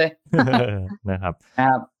นื่อยเยอะเลยนะครับ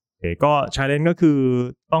ก็challengeก็คือ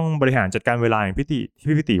ต้องบริหารจัดการเวลาอย่างพี่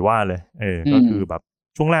ติว่าเลยก็คือแบบ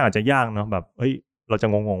ช่วงแรกอาจจะยากเนาะแบบเราจะ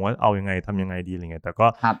งงๆว่าเอายังไงทำยังไงดีอะไรเงี้ยแต่ก็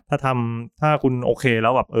ถ้าคุณโอเคแล้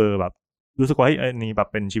วแบบแบบรู้สึกว่านี่แบบ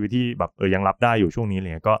เป็นชีวิตที่แบบยังรับได้อยู่ช่วงนี้เล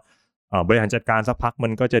ยก็บริหารจัดการสักพักมั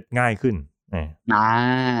นก็จะง่ายขึ้น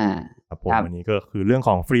ครับผมวันนี้ก็คือเรื่องข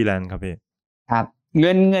องฟรีแลนซ์ครับพี่ครับเ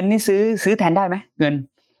งินนี่ซื้อแทนได้ไหมเงิน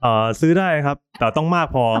ซื้อได้ครับแต่ต้องมาก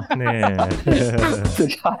พอเนี่ยสุ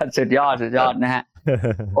ดยอดนะฮะ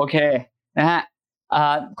โอเคนะฮะ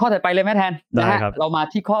ข้อถัดไปเลยแม่แทนนะฮะเรามา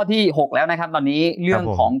ที่ข้อที่6แล้วนะครับตอนนี้เรื่อง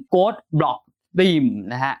ของ Code Block Theme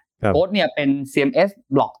นะฮะ Code เนี่ยเป็น CMS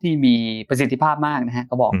Block ที่มีประสิทธิภาพมากนะฮะเ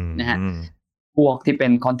ขาบอกนะฮะพวกที่เป็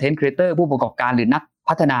น Content Creator ผู้ประกอบการหรือนัก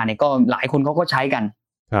พัฒนาเนี่ยก็หลายคนเขาก็ใช้กัน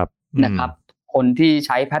นะครับคนที่ใ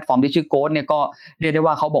ช้แพลตฟอร์มที่ชื่อ Code เนี่ยก็เรียกได้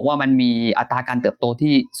ว่าเขาบอกว่ามันมีอัตราการเติบโต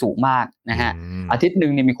ที่สูงมากนะฮะอาทิตย์นึ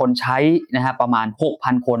งเนี่ยมีคนใช้นะฮะประมาณ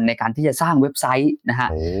 6,000 คนในการที่จะสร้างเว็บไซต์นะฮะ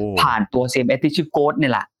ผ่านตัว CMS ที่ชื่อ Code นี่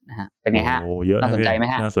แหละนะฮะเป็นไงฮะน่าสนใจไหม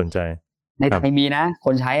ฮะน่าสนใจในไทยมีนะค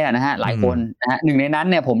นใช้นะฮะหลายคนนะฮะหนึ่งในนั้น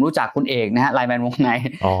เนี่ยผมรู้จักคุณเอกนะฮะไลน์แมนวงใน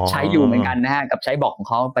ใช้อยู่เหมือนกันนะฮะกับใช้บอกของ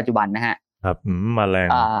เขาปัจจุบันนะฮะครับมาแรง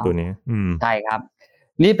ตัวนี้ใช่ครับ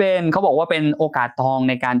นี่เป็นเขาบอกว่าเป็นโอกาสทอง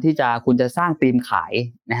ในการที่คุณจะสร้างธีมขาย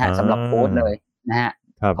นะฮะสำหรับโค้ดเลยนะฮะ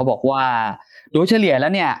เขาบอกว่าโดยเฉลี่ยแล้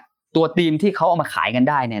วเนี่ยตัวธีมที่เขาเอามาขายกัน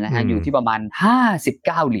ได้เนี่ยนะฮะอยู่ที่ประมาณ59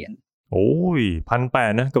 เหรียญโอ้ย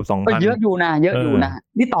 1,800 นะเกือบ 2,000 ก็เยอะอยู่นะ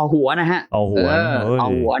นี่ต่อหัวนะฮะต่อ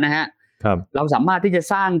หัวนะฮะเราสามารถที่จะ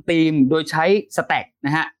สร้างธีมโดยใช้สแต็กน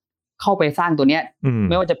ะฮะเข้าไปสร้างตัวเนี้ย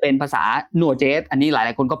ไม่ว่าจะเป็นภาษา Node.js อันนี้หลา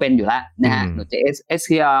ยๆคนก็เป็นอยู่แล้วนะฮะ Node.js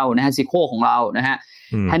SQL นะฮะ Zico ของเรานะฮะ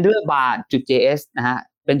Handlebar.js นะฮะ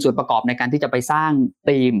เป็นส่วนประกอบในการที่จะไปสร้าง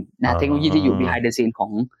ธีมนะเทคโนโลยีที่อยู่ behind the scene ขอ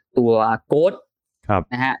งตัวโค้ด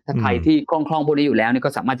นะฮะถ้าใครที่คล่องพวกนี้อยู่แล้วเนี่ย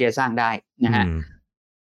ก็สามารถจะสร้างได้นะฮะ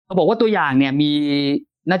เขาบอกว่าตัวอย่างเนี่ยมี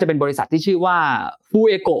น่าจะเป็นบริษัทที่ชื่อว่า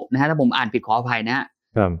Fuego นะฮะถ้าผมอ่านผิดขออภัยนะฮะ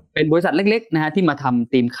เป็นบริษัทเล็กๆนะฮะที่มาท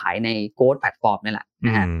ำธีมขายในโค้ดแพลตฟอร์มนี่แหละน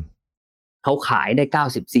ะฮะเขาขายได้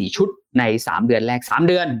94ชุดใน3เดือนแรก3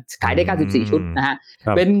เดือนขายได้94ชุดนะฮะ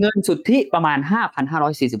เป็นเงินสุทธิประมาณ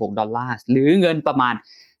 $5,546 หรือเงินประมาณ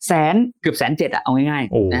เกือบ170,000เอาง่าย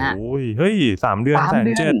ๆนะฮะโอ้ยเฮ้ย3เดือน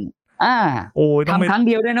170,000โอ้ยทำครั้งเ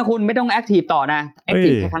ดียวด้วยนะคุณไม่ต้องแอคทีฟต่อนะแอคที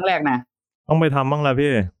ฟแค่ครั้งแรกนะต้องไปทำบ้างละ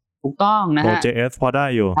พี่ถูกต้องนะฮะ JS พอได้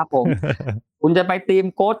อยู่ครับผมคุณจะไปตีม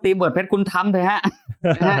โค้ดตีมเวิร์ดเพจคุณทำเถอะฮะ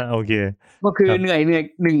โอเคก็คือเหนื่อย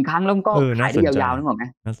1ครั้งแล้วก็ขายได้ยาวๆนึกออกไหม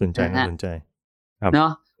น่าสนใจเนา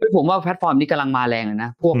ะผมว่าแพลตฟอร์มนี้กำลังมาแรงเลยนะ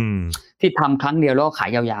พวกที่ทำครั้งเดียวแล้วขาย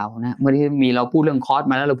ยาวๆนะเมื่อที่มีเราพูดเรื่องคอร์ส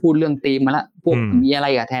มาแล้วเราพูดเรื่องธีมมาแล้วพวกมีอะไร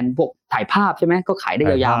อะแทนพวกถ่ายภาพใช่ไหมก็ขายได้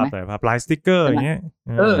ยาวๆไหมถ่ายภาพลายสติ๊กเกอร์อย่างเงี้ย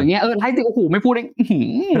อย่างเงี้ยไลฟ์ติ๊กโอ้โหไม่พูดเอง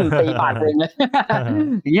ตีบาทเลย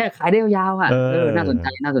อย่างเงี้ยขายได้ยาวๆอ่ะน่าสน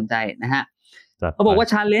ใจนะฮะเขาบอกว่า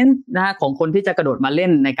challenge นะฮะของคนที่จะกระโดดมาเล่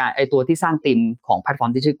นในการตัวที่สร้างธีมของแพลตฟอร์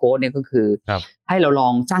มที่ชื่อโค้ดเนี่ยก็คือให้เราลอ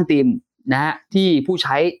งสร้างธีมนะฮะที่ผู้ใ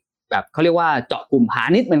ช้แบบเขาเรียกว่าเจาะกลุ่มหา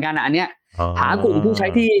นิดเหมือนกันนะอันเนี้ยหากลุ่มผู้ใช้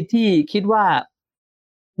ที่คิดว่า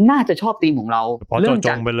น่าจะชอบธีมของเราเริ่มจ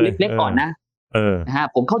ากเล็กๆก่อนนะนะฮะ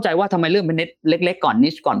ผมเข้าใจว่าทำไมเริ่มเป็นเน็ตเล็กๆก่อนนิ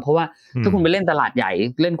ชก่อนเพราะว่าถ้าคุณไปเล่นตลาดใหญ่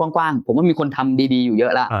เล่นกว้างๆผมว่ามีคนทำดีๆอยู่เยอ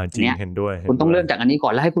ะแล้วจริงเห็นด้วยคุณต้องเริ่มจากอันนี้ก่อ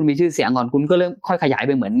นแล้วให้คุณมีชื่อเสียงก่อนคุณก็เริ่มค่อยขยายไ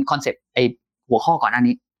ปเหมือนคอนเซ็ปต์ไอ้หัวข้อก่อนหน้า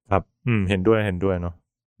นี้ครับเห็นด้วยเนาะ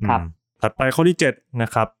ครับถัดไปข้อที่7นะ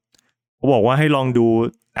ครับเขาบอกว่าให้ลองดู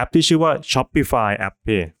แอปที่ชื่อว่า Shopify แอป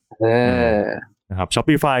พี่นะครับ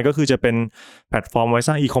Shopify ก็คือจะเป็นแพลตฟอร์มไว้ส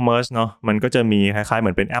ร้างอีคอมเมิร์ซเนาะมันก็จะมีคล้ายๆเห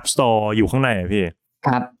มือนเป็น App Store อยู่ข้างในพี่ค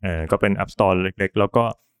รับก็เป็น App Store เล็กๆแล้วก็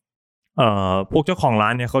พวกเจ้าของร้า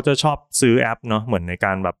นเนี่ยเขาจะชอบซื้อแอปเนาะเหมือนในก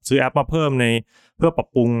ารแบบซื้อแอปมาเพิ่มใน พื่อปรับ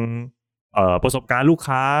ปรุงประสบการณ์ลูก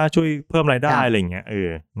ค้าช่วยเพิ่มรายได้อะไรเงี้ย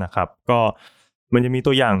นะครับก็มันจะมี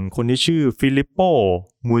ตัวอย่างคนที่ชื่อฟิลิปโป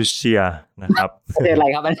มูเชียนะครับประเทศอะไร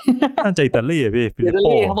ครับน่าจะอิตาลีพี่ฟิลิปโป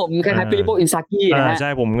ครับผมคล้ายๆฟิลิปโปอินซากินะฮะใช่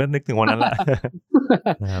ผมก็นึกถึงคนนั้นแหละ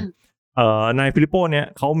นะครับในฟิลิปโปเนี่ย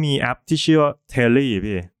เขามีแอปที่ชื่อว่า Telly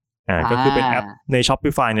พี่ก็คือเป็นแอปใน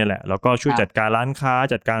Shopify เนี่ยแหละแล้วก็ช่วยจัดการร้านค้า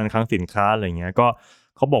จัดการคลังสินค้าอะไรเงี้ยก็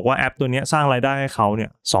เขาบอกว่าแอปตัวนี้สร้างรายได้ให้เขาเนี่ย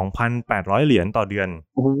 2,800 เหรียญต่อเดือน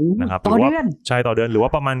นะครับต่อเดือนใช่ต่อเดือนหรือว่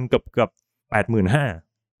าประมาณเกือบ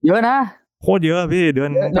 85,000 เยอะนะโคตรเยอะพี่เดือ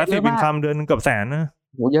น passive income เดือนนึงเกือบแสนนะ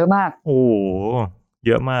โหเยอะมากโอ้เ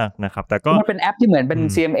ยอะมากนะครับแต่ก็มันเป็นแอปที่เหมือนเป็น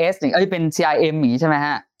CMS เป็น CRM อย่างนี้ใช่ไหมฮ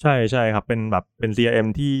ะใช่ครับเป็นแบบเป็น CRM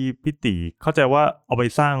ที่พี่ติเข้าใจว่าเอาไป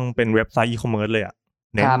สร้างเป็นเว็บไซต์ e-commerce เลยอ่ะ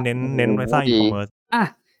เน้นไว้สร้าง e-commerce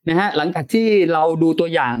นะฮะหลังจากที่เราดูตัว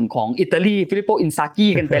อย่างของอิตาลีฟิลิปโปอินซากิ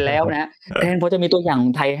กันไปแล้วนะฮะแทนพอจะมีตัวอย่างขอ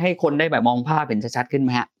งไทยให้คนได้แบบมองภาพเห็นชัดๆขึ้นไห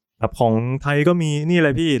มฮะครับของไทยก็มีนี่เล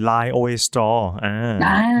ยพี่ Line OA Store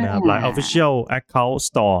นะครับ Line Official Account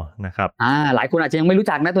Store นะครับหลายคนอาจจะยังไม่รู้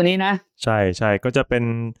จักนะตัวนี้นะใช่ก็จะเป็น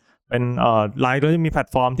Line ก็จะมีแพลต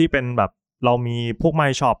ฟอร์มที่เป็นแบบเรามีพวก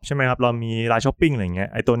My Shop ใช่ไหมครับเรามี Line Shopping อะไรเงี้ย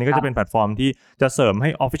ไอตัวนี้ก็จะเป็นแพลตฟอร์มที่จะเสริมให้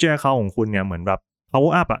Official Account ของคุณเนี่ยเหมือนแบบ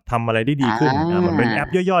power up ทำอะไรได้ดีขึ้นเหมือนเป็นแอป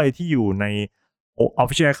ย่อยๆที่อยู่ใน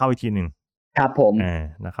Official Account อีกทีหนึ่งครับผม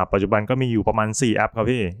นะครับปัจจุบันก็มีอยู่ประมาณ4แอปครับ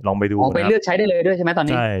พี่ลองไปดูไปเลือกใช้ได้เลยด้วยใช่ไหมตอน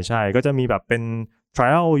นี้ใช่ก็จะมีแบบเป็น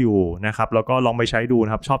trial อยู่นะครับแล้วก็ลองไปใช้ดูน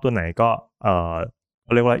ะครับชอบตัวไหนก็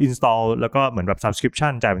เรียกว่า install แล้วก็เหมือนแบบ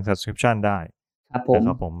subscription จ่ายเป็น subscription ได้ครับ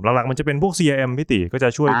ผมหลักๆมันจะเป็นพวก CRM พี่ติก็จะ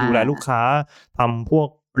ช่วยดูแลลูกค้าทำพวก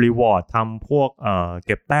reward ทำพวกเ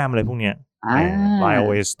ก็บแต้มอะไรพวกเนี้ยLine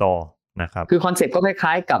OA Store นะครับคือคอนเซ็ปต์ก็ค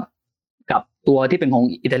ล้ายๆกับตัวที่เป็นของ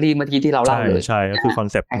อิตาลีเมื่อกี้ที่เราเล่าเลยใช่ก็คือคอน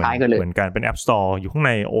เซ็ปต์เหมือนกันเป็น App Store อยู่ข้างใ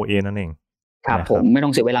น OA นั่นเองครับผมไม่ต้อ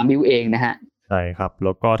งเสียเวลาบิวเองนะฮะใช่ครับแ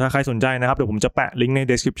ล้วก็ถ้าใครสนใจนะครับเดี๋ยวผมจะแปะลิงก์ใน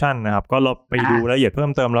description นะครับก็เราไปดูรายละเอียดเพิ่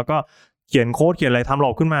มเติมแล้วก็เขียนโค้ดเขียนอะไรทำหล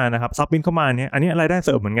อกขึ้นมานะครับซับมินเข้ามาเนี่ยอันนี้รายได้เส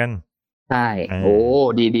ริมเหมือนกันใช่โอ้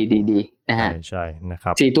ดีนะฮะใช่นะค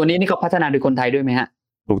รับ4ตัวนี้นี่เขาพัฒนาโดยคนไทยด้วยไหมฮะ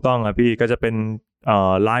ถูกต้องครับพี่ก็จะเป็น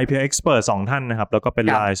Line Peer Expert 2 ท่านนะครับแล้วก็เป็น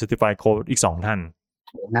Line Certified Coach อีก2 ท่าน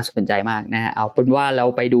น่าสนใจมากนะฮะเอาเป็นว่าเรา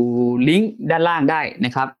ไปดูลิงก์ด้านล่างได้น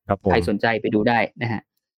ะครับใครสนใจไปดูได้นะฮะ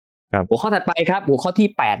หัวข้อถัดไปครับหัวข้อที่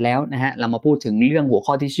8แล้วนะฮะเรามาพูดถึงเรื่องหัว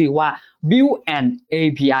ข้อที่ชื่อว่า Build an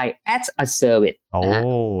API as a Service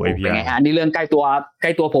API เป็นไงฮะนี่เรื่องใกล้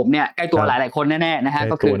ตัวผมเนี่ยใกล้ตัวหลายๆคนแน่ๆนะฮะ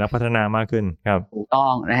ก็คือนักพัฒนามากขึ้นครับถูกต้อ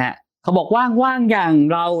งนะฮะเขาบอกว่างอย่าง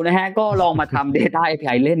เรานะฮะก็ลองมาทำ Data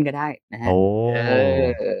API เล่นก็ได้นะฮะ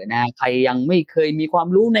นะใครยังไม่เคยมีความ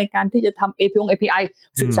รู้ในการที่จะทำ API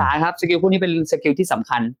ศึกษาครับสกิลพวกนี้เป็นสกิลที่สำ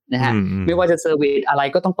คัญนะฮะไม่ว่าจะเซอร์วิสอะไร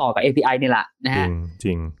ก็ต้องต่อกับ API นี่แหละนะฮะจ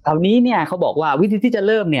ริงคราวนี้เนี่ยเขาบอกว่าวิธีที่จะเ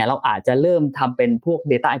ริ่มเนี่ยเราอาจจะเริ่มทำเป็นพวก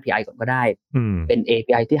Data API ก่อนก็ได้เป็น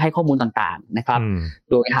API ที่ให้ข้อมูลต่างๆนะครับ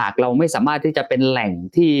โดยหากเราไม่สามารถที่จะเป็นแหล่ง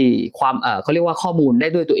ที่ความเขาเรียกว่าข้อมูลได้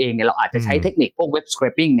ด้วยตัวเองเนี่ยเราอาจจะใช้เทคนิคพวก Web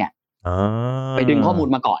Scraping เนี่ยไปดึงข้อมูล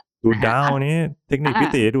มาก่อนดูดดาวนี้เทคนิคพิ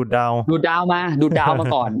เศษดูดดาวมา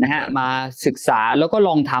ก่อนนะฮะมาศึกษาแล้วก็ล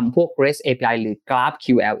องทำพวก REST API หรือ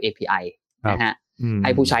GraphQL API นะฮะใ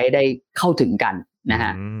ห้ผู้ใช้ได้เข้าถึงกันนะฮ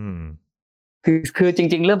ะคือจ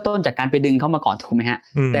ริงๆเริ่มต้นจากการไปดึงเข้ามาก่อนถูกไหมฮะ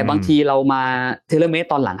แต่บางทีเรามาเทเลเมต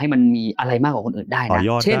ตอนหลังให้มันมีอะไรมากกว่าคนอื่นได้นะ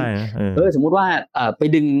เช่นสมมุติว่าไป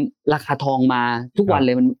ดึงราคาทองมาทุกวันเ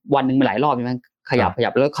ลยมันวันนึงมาหลายรอบใช่มั้ยขยั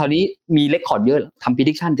บแล้วคราวนี้มีเรคคอร์ดเยอะทำ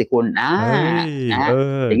prediction สิคุณ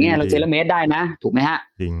อย่างเงี้ยเราเทเลเมตได้นะถูกไหมฮะ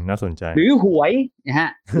จริงน่าสนใจหรือหวยนะฮะ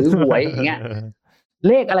หรือหวยอย่างเงี้ย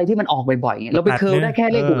เลขอะไรที่มันออกบ่อยๆอย่างเงี้ยเราไปเคิร์ลได้แค่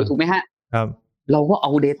เลขถูกไหมฮะครับเราก็เอ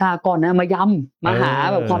า data ก้อนนะมาย้ำมาหา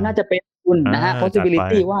แบบความน่าจะเป็นคุณนะฮะ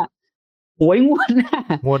possibility ว่าหวยงวดหน้า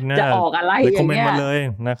จะออกอะไรอย่างเงี้ยมาเลย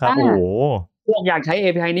นะครับโอ้โหพวกอยากใช้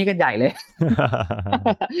API นี้กันใหญ่เลย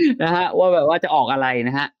นะฮะว่าแบบว่าจะออกอะไร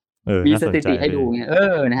นะฮะมีสถิติให้ดูเนี่ย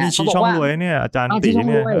นะฮะเขาบอกว่าเนี่ยอาจารย์ตีเ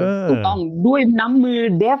นี่ยถูกต้องด้วยน้ำมือ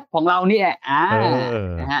เดฟของเรานี่แหละ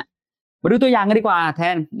นะฮะมาดูตัวอย่างกันดีกว่าแท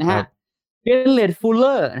นนะฮะเกเลตฟูลเล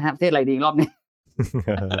อร์นะฮะประเทศอะไรดีรอบนี้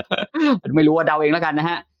ไม่รู้ว่าเดาเองแล้วกันนะ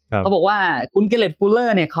ฮะเขาบอกว่าคุณเกเลตฟูลเลอ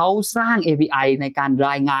ร์เนี่ยเขาสร้าง API ในการร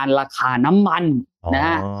ายงานราคาน้ำมันนะฮ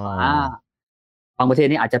ะบางประเทศ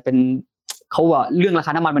นี่อาจจะเป็นเขาว่าเรื่องราค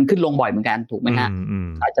าน้ำมันขึ้นลงบ่อยเหมือนกันถูกไหมฮะ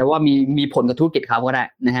อาจจะว่ามีผลกับธุรกิจเขาก็ได้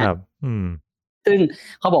นะฮะซึ่ง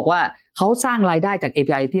เขาบอกว่าเขาสร้างรายได้จาก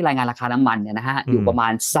API ที่รายงานราคาน้ำมันเนี่ยนะฮะอยู่ประมา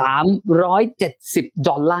ณ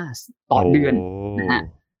$370ต่อเดือนนะฮะ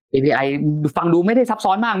API ฟังดูไม่ได้ซับซ้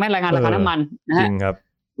อนมากแม้รายงานราคาน้ำมันนะฮะ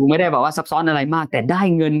ดูไม่ได้บอกว่าซับซ้อนอะไรมากแต่ได้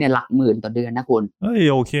เงินเนี่ยหลักหมื่นต่อเดือนนะคุณ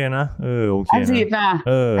โอเคนะโอเคแอสซีฟนะ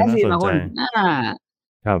แอสซีฟนะคุณ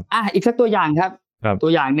ครับอีกสักตัวอย่างครับ ตั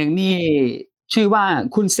วอย่างหนึ่งนี่ชื่อว่า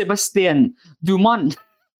คุณเซบาสเตียนดูมอง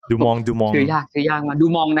ชื่อยากมาดู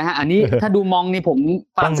มองนะฮะอันนี้ถ้าดูมองนี่ผม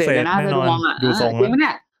ฝรั่งเศสเลยนะถ้าดูมองดูทรงจริงไหมเ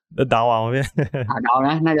นี่ยเดาเอาพี่เดาน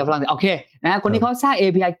ะน่าจะฝรั่งเศสโอเคนะคนที่เขาสร้าง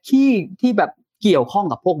API ที่แบบเกี่ยวข้อง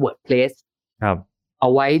กับพวก WordPress ครับเอา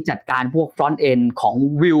ไว้จัดการพวก front end ของ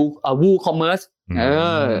WooCommerce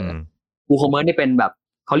WooCommerce นี่เป็นแบบ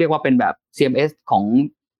เขาเรียกว่าเป็นแบบ CMS ของ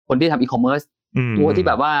คนที่ทำ e-commerce ตัวที่แ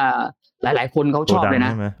บบว่าหลายๆคนเขาชอบเลยน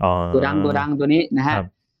ะตัวดังตัวนี้นะฮะ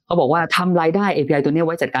เขาบอกว่าทำรายได้ API ตัวนี้ไ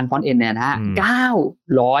ว้จัดการ front end เนี่ยนะฮะ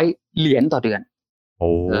$900ต่อเดือนโอ้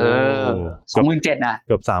27,000นะเ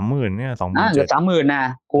กือบ30,000เนี่ย27,000เกือบ30,000นะ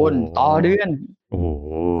คุณต่อเดือนโอ้โห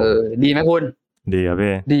ดีไหมคุณดีครับ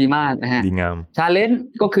พี่ดีมากนะฮะดีงาม challenge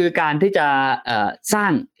ก็คือการที่จะสร้า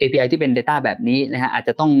ง API ที่เป็น data แบบนี้นะฮะอาจจ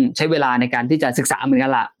ะต้องใช้เวลาในการที่จะศึกษาเหมือนกั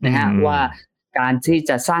นล่ะนะฮะว่าการที่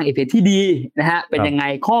จะสร้าง API ที่ดีนะฮะเป็นยังไง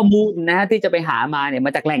ข้อมูลนะฮะที่จะไปหามาเนี่ยม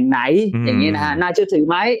าจากแหล่งไหนอย่างนี้นะฮะน่าเชื่อถือ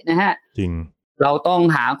ไหมนะฮะจริงเราต้อง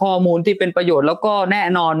หาข้อมูลที่เป็นประโยชน์แล้วก็แน่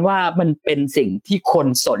นอนว่ามันเป็นสิ่งที่คน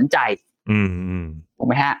สนใจถูกไ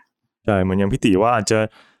หมฮะใช่เหมือนอย่างพี่ติว่าอาจจะ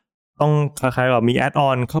ต้องคล้ายๆกับมีแอดออ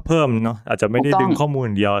นเข้าเพิ่มเนาะอาจจะไม่ได้ดึงข้อมูล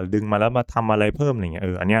เดียวดึงมาแล้วมาทำอะไรเพิ่มอะไรเงี้ย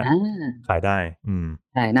อันเนี้ยขายได้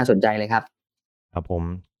ใช่น่าสนใจเลยครับครับผม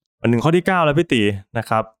อันหนึ่งข้อที่9แล้วพี่ตินะ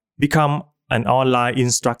ครับ become an online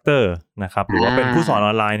instructor นะครับหรือว่าเป็นผู้สอนอ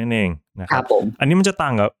อนไลน์นั่นเองนะครับอันนี้มันจะต่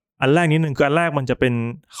างกับอันแรกนิดนึงคืออันแรกมันจะเป็น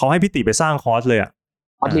เขาให้พี่ติไปสร้างคอร์สเลย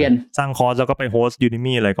คอร์สเรียนสร้างคอร์สแล้วก็ไปโฮสต์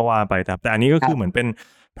Udemy อะไรก็ว่าไปแต่อันนี้ก็คือเหมือนเป็น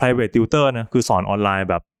private tutor นะคือสอนออนไลน์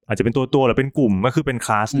แบบอาจจะเป็นตัวหรือเป็นกลุ่มก็คือเป็นค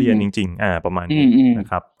ลาสเรียนจริงๆประมาณนี้นะ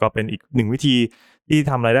ครับก็เป็นอีกหนึ่งวิธีที่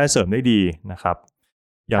ทำรายได้เสริมได้ดีนะครับ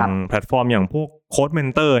อย่างแพลตฟอร์มอย่างพวกโค้ดเมน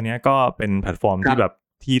เตอร์เนี้ยก็เป็นแพลตฟอร์มที่แบบ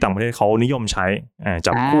ที่ต่างประเทศเขานิยมใช้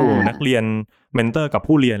จับคู่นักเรียนเมนเตอร์กับ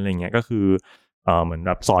ผู้เรียนอะไรเงี้ยก็คือเหมือนแ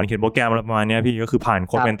บบสอนเขียนโปรแกรมอะไรประมาณนี้พี่ก็คือผ่านโ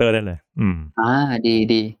ค้ดเมนเตอร์ได้เลย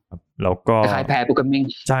ดีแล้วก็คล้ายแพร์โปรแกรมมิ่ง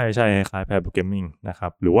ใช่คล้ายแพร์โปรแกรมมิ่งนะครั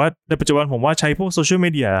บหรือว่าในปัจจุบันผมว่าใช้พวกโซเชียล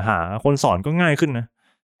มีเดียหาคนสอนก็ง่ายขึ้นนะ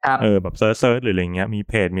ครับแบบเซิร์ชหรืออะไรเงี้ยมี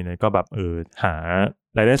เพจมีอะไรก็แบบหา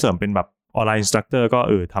รายได้เสริมเป็นแบบออนไลน์อินสตรัคเตอร์ก็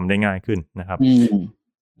ทำได้ง่ายขึ้นนะครับ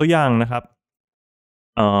ตัวอย่างนะครับ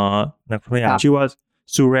นักตัวอย่างชื่อว่า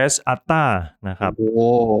ซูเรสอัตตานะครับ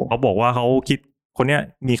เขาบอกว่าเขาคิดคนเนี้ย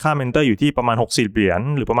มีค่าเมนเตอร์อยู่ที่ประมาณ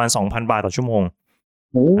$60หรือประมาณ 2,000 บาทต่อชั่วโมง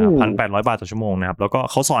1,800 บาทต่อชั่วโมงนะครับแล้วก็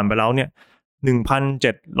เขาสอนไปแล้วเนี่ย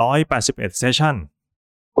 1,781 เซสชั่น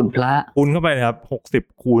คุณพระคูณเข้าไปนะครับ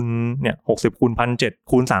60คูณเนี่ย60คูณ 1,700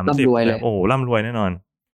 คูณ 30โอ้โหร่ำรวยแน่นอน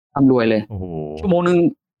ร่ำรวยเลยโอ้โหชั่วโมงนึง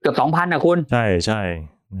เกือบ 2,000 นะคุณใช่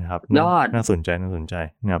นะครับยอดน่าสนใจน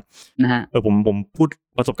ะครับนะฮะผมพูด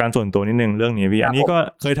ประสบการณ์ส่วนตัวนิดนึงเรื่องนี้พี่อันนี้ก็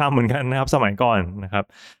เคยทำเหมือนกันนะครับสมัยก่อนนะครับ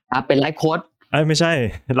เป็นไลฟ์โค้ดไม่ใช่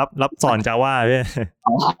รับสอน Java พี่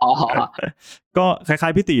ก็คล้า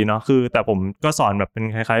ยๆพี่ตีเนาะคือแต่ผมก็สอนแบบเป็น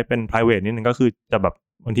คล้ายๆเป็น private นิดนึงก็คือจะแบบ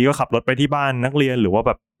บางทีก็ขับรถไปที่บ้านนักเรียนหรือว่าแ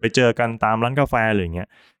บบไปเจอกันตามร้านกาแฟอะไรอย่างเงี้ย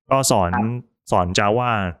ก็สอน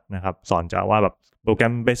Java นะครับสอน Java แบบโปรแกร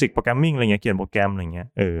ม basic programming อะไรเงี้ยเขียนโปรแกรมอะไรเงี้ย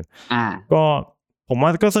ก็ผมว่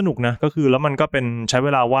าก็สนุกนะก็คือแล้วมันก็เป็นใช้เว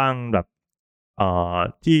ลาว่างแบบ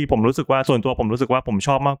ที่ผมรู้สึกว่าส่วนตัวผมรู้สึกว่าผมช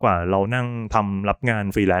อบมากกว่าเรานั่งทำรับงาน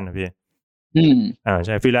ฟรีแลนซ์นะพี่ใ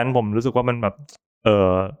ช่ฟรีแลนซ์ผมรู้สึกว่ามันแบบ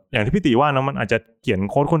อย่างที่พี่ตีว่านะมันอาจจะเขียน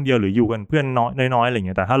โค้ดคนเดียวหรืออยู่กันเพื่อนน้อยอะไรอย่างเ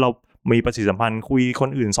งี้ยแต่ถ้าเรามีปฏิสัมพันธ์คุยคน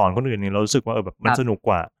อื่นสอนคนอื่นเนี่ยเรารู้สึกว่าแบบมันสนุกก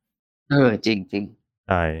ว่าจริง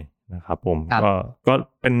ใช่นะครับผมก็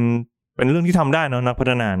เป็นเรื่องที่ทำได้นะนักพั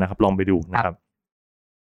ฒนานะครับลองไปดูนะครับ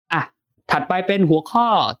ถัดไปเป็นหัวข้อ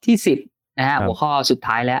ที่10นะฮะหัวข้อสุด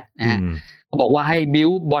ท้ายแล้วนะฮะเขาบอกว่าให้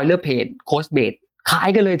build boilerplate code base คล้าย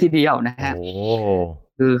กันเลยทีเดียวนะฮะ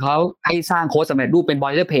คือเขาให้สร้างโค้ดสำเร็จรูปเป็น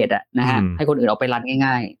boilerplate นะฮะให้คนอื่นเอาไปรัน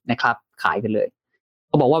ง่ายๆนะครับขายกันเลย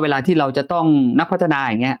เขาบอกว่าเวลาที่เราจะต้องนักพัฒนา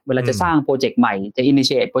อย่างเงี้ยเวลาจะสร้างโปรเจกต์ใหม่จะ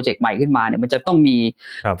initiate โปรเจกต์ใหม่ขึ้นมาเนี่ยมันจะต้องมี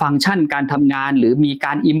ฟังก์ชันการทำงานหรือมีก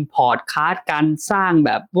าร import class การสร้างแ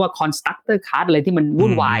บบว่า constructor class อะไรที่มันวุ่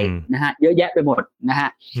นวายนะฮะเยอะแยะไปหมดนะฮะ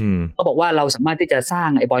เขาบอกว่าเราสามารถที่จะสร้าง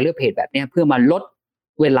ไอ้ boilerplate แบบเนี้ยเพื่อมาลด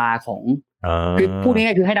เวลาของคือพูด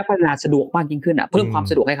ง่ายๆคือให้นักพัฒนาสะดวกมากยิ่งขึ้นเพิ่มความ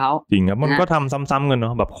สะดวกให้เขาจริงครับมันก็ทำซ้ำๆกันเนา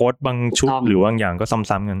ะแบบโค้ดบางชุดหรือบางอย่างก็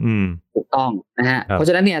ซ้ำๆกันถูกต้องนะฮะเพราะฉ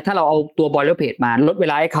ะนั้นเนี่ยถ้าเราเอาตัว boilerplate มาลดเว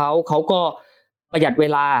ลาให้เขาก็ประหยัดเว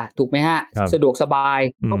ลาถูกไหมฮะสะดวกสบาย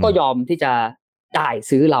เขาก็ยอมที่จะจ่าย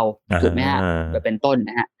ซื้อเราถูกไหมฮะแบบเป็นต้น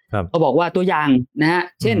นะฮะเขาบอกว่าตัวอย่างนะฮะ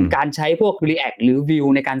เช่นการใช้พวก React หรือ Vue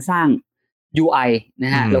ในการสร้างUI น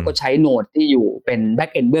ะฮะแล้วก็ใช้โนดที่อยู่เป็น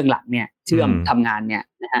back end เบื้องหลังเนี่ยเชื่อมทำงานเนี่ย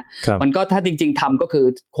นะฮะมันก็ถ้าจริงๆทำก็คือ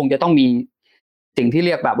คงจะต้องมีสิ่งที่เ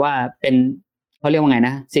รียกแบบว่าเป็น เขาเรียกว่าไงน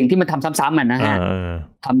ะสิ่งที่มันทำซ้ำๆมันนะฮะ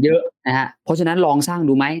ทำเยอะนะฮะเพราะฉะนั้นลองสร้าง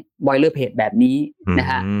ดูไหม boilerplate แบบนี้นะ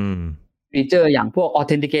ฮะฟีเจอร์อย่างพวก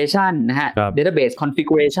authentication นะฮะ database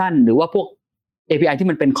configuration หรือว่าพวก API ที่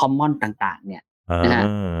มันเป็น common ต่างๆเนี่ยนะฮะ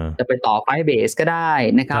จะไปต่อ Firebase ก็ได้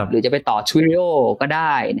นะครับหรือจะไปต่อ Twilio ก็ไ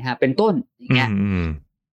ด้นะฮะเป็นต้นอย่างเงี้ย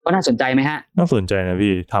ก็น่าสนใจไหมฮะน่าสนใจนะ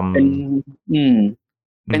พี่ทำ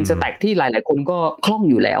เป็นสแต็กที่หลายๆคนก็คล่อง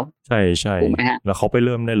อยู่แล้วใช่ใช่แล้วเขาไปเ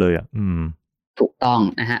ริ่มได้เลยอ่ะถูกต้อง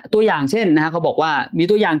นะฮะตัวอย่างเช่นนะฮะเขาบอกว่ามี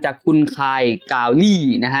ตัวอย่างจากคุณคายกาวลี่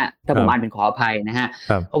นะฮะถ้าผมอ่านเป็นขออภัยนะฮะ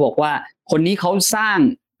เขาบอกว่าคนนี้เขาสร้าง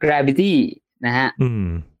Gravity นะฮะ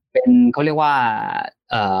เป็นเขาเรียกว่า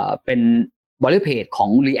เป็น boilerplate ของ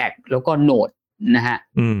React แล้วก็ Node นะฮะ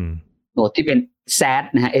Node ที่เป็น SaaS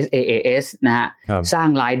นะฮะ SaaS นะฮะสร้าง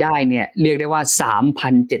รายได้เนี่ยเรียกได้ว่า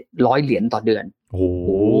 3,700 เหรียญต่อเดือนโอ้โห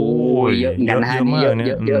เยอะเหมือนกันนะฮะนี่เ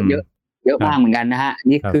ยอะมากเหมือนกันนะฮะ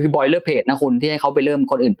นี่คือ boilerplate นะคุณที่ให้เขาไปเริ่ม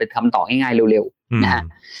คนอื่นไปทำต่อง่ายๆเร็วๆนะฮะ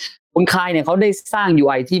คุณคายเนี่ยเขาได้สร้าง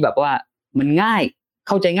UI ที่แบบว่ามันง่ายเ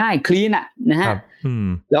ข้าใจง่าย clean อ่ะนะฮะ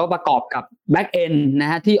แล้วประกอบกับ back end นะ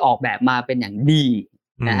ฮะที่ออกแบบมาเป็นอย่างดี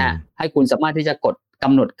นะฮะให้คุณสามารถที่จะกดก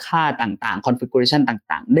ำหนดค่าต่างๆ configuration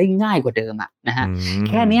ต่างๆได้ง่ายกว่าเดิมอ่ะนะฮะแ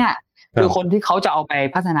ค่เนี้ยคือคนที่เขาจะเอาไป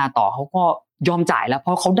พัฒนาต่อเขาก็ยอมจ่ายแล้วเพร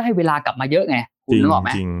าะเขาได้เวลากลับมาเยอะไงคุณนึกออกไห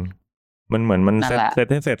มมันเหมือนมันเซต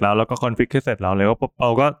ให้เสร็จแล้วก็คอนฟิกให้เสร็จแล้วก็เร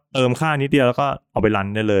าก็เติมค่านิดเดียวแล้วก็เอาไปรัน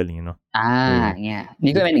ได้เลยอย่างเงี้ยเนาะเงี้ย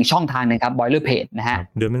นี่ก็เป็นอีกช่องทางนึงครับ boilerplate นะฮะ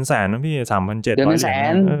เดือนเป็นแสนนะพี่ 3,700 เดือนเป็นแส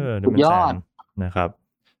นสุดยอดนะครับ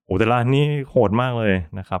โอ้แต่ละนี่โหดมากเลย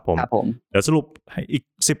นะครับผมเดี๋ยวสรุปให้อีก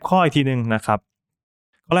10ข้ออีกทีนึงนะครับ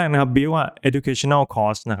ข้อแรกนะครับ build educational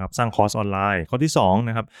course นะครับสร้างคอร์สออนไลน์ข้อที่2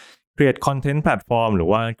นะครับ create content platform หรือ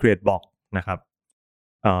ว่า create blog นะครับ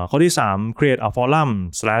ข้อที่3 create a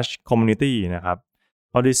forum/community นะครับ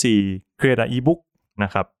ข้อที่4 create a ebook น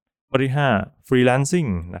ะครับข้อที่5 freelancing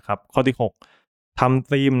นะครับข้อที่6ท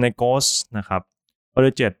ำธีมใน Ghost นะครับข้อ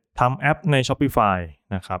ที่7ทำแอปใน Shopify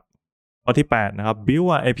นะครับข้อที่8นะครับ build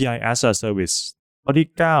a API as a service ข้อที่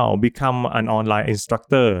9 become an online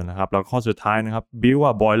instructor นะครับแล้วข้อสุดท้ายนะครับ build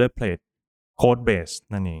a boilerplate code base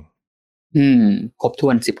นั่นเองครบถ้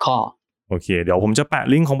วน10ข้อโอเคเดี๋ยวผมจะแปะ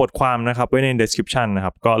ลิงก์ของบทความนะครับไว้ใน description นะค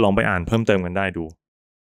รับก็ลองไปอ่านเพิ่มเติมกันได้ดู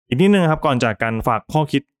อีกนิดนึงครับก่อนจากการฝากข้อ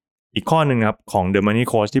คิดอีกข้อนึงครับของ The Money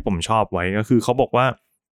Coach ที่ผมชอบไว้ก็คือเขาบอกว่า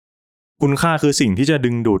คุณค่าคือสิ่งที่จะดึ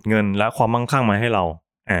งดูดเงินและความมั่งคั่งมาให้เรา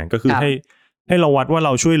ก็คือให้เราวัดว่าเร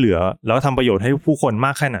าช่วยเหลือแล้วทำประโยชน์ให้ผู้คนม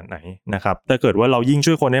ากขนาดไหนนะครับถ้าเกิดว่าเรายิ่ง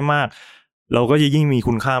ช่วยคนได้มากเราก็จะยิ่งมี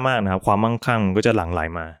คุณค่ามากนะครับความมั่งคั่งก็จะหลั่งไหล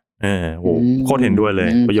มาโหโคตรเห็นด้วยเลย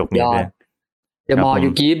ประโยคนี้เลยThe more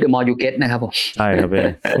you give the more you get นะครับผมใช่ครับพี่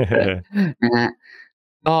นะฮะ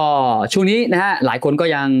ก็ช่วงนี้นะฮะหลายคนก็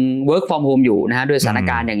ยัง work from home อยู่นะฮะด้วยสถาน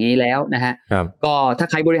การณ์อย่างนี้แล้วนะฮะก็ถ้า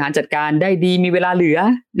ใครบริหารจัดการได้ดีมีเวลาเหลือ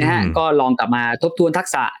นะฮะก็ลองกลับมาทบทวนทัก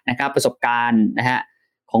ษะนะครับประสบการณ์นะฮะ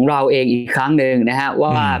ของเราเองอีกครั้งนึงนะฮะว่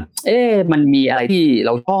ามันมีอะไรที่เ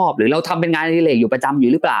ราชอบหรือเราทำเป็นงานอดิเรกอยู่ประจำอยู่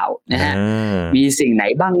หรือเปล่านะฮะมีสิ่งไหน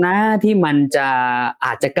บ้างนะที่มันจะอ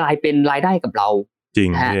าจจะกลายเป็นรายได้กับเราจริ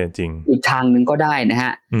งจริงอีกทางนึงก็ได้นะฮ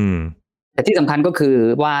ะแต่ที่สำคัญก็คือ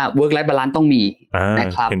ว่า work life balance ต้องมีนะ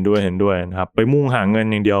ครับเห็นด้วยนะครับไปมุ่งหาเงิน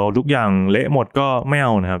อย่างเดียวทุกอย่างเละหมดก็ไม่เอ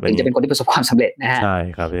านะครับถึงจะเป็นคนที่ประสบความสำเร็จนะฮะใช่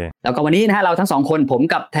ครับพี่แล้วก็วันนี้นะฮะเราทั้ง2คนผม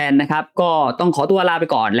กับแทนนะครับก็ต้องขอตัวลาไป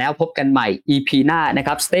ก่อนแล้วพบกันใหม่ EP หน้านะค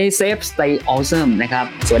รับ stay safe stay awesome นะครับ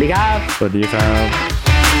สวัสดีครับสวัสดีครับ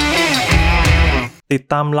ติด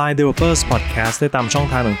ตาม Line Developers Podcast ได้ตามช่อง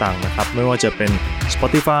ทางต่างๆนะครับไม่ว่าจะเป็น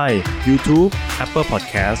Spotify YouTube Apple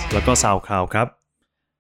Podcast แล้วก็ SoundCloud ครับ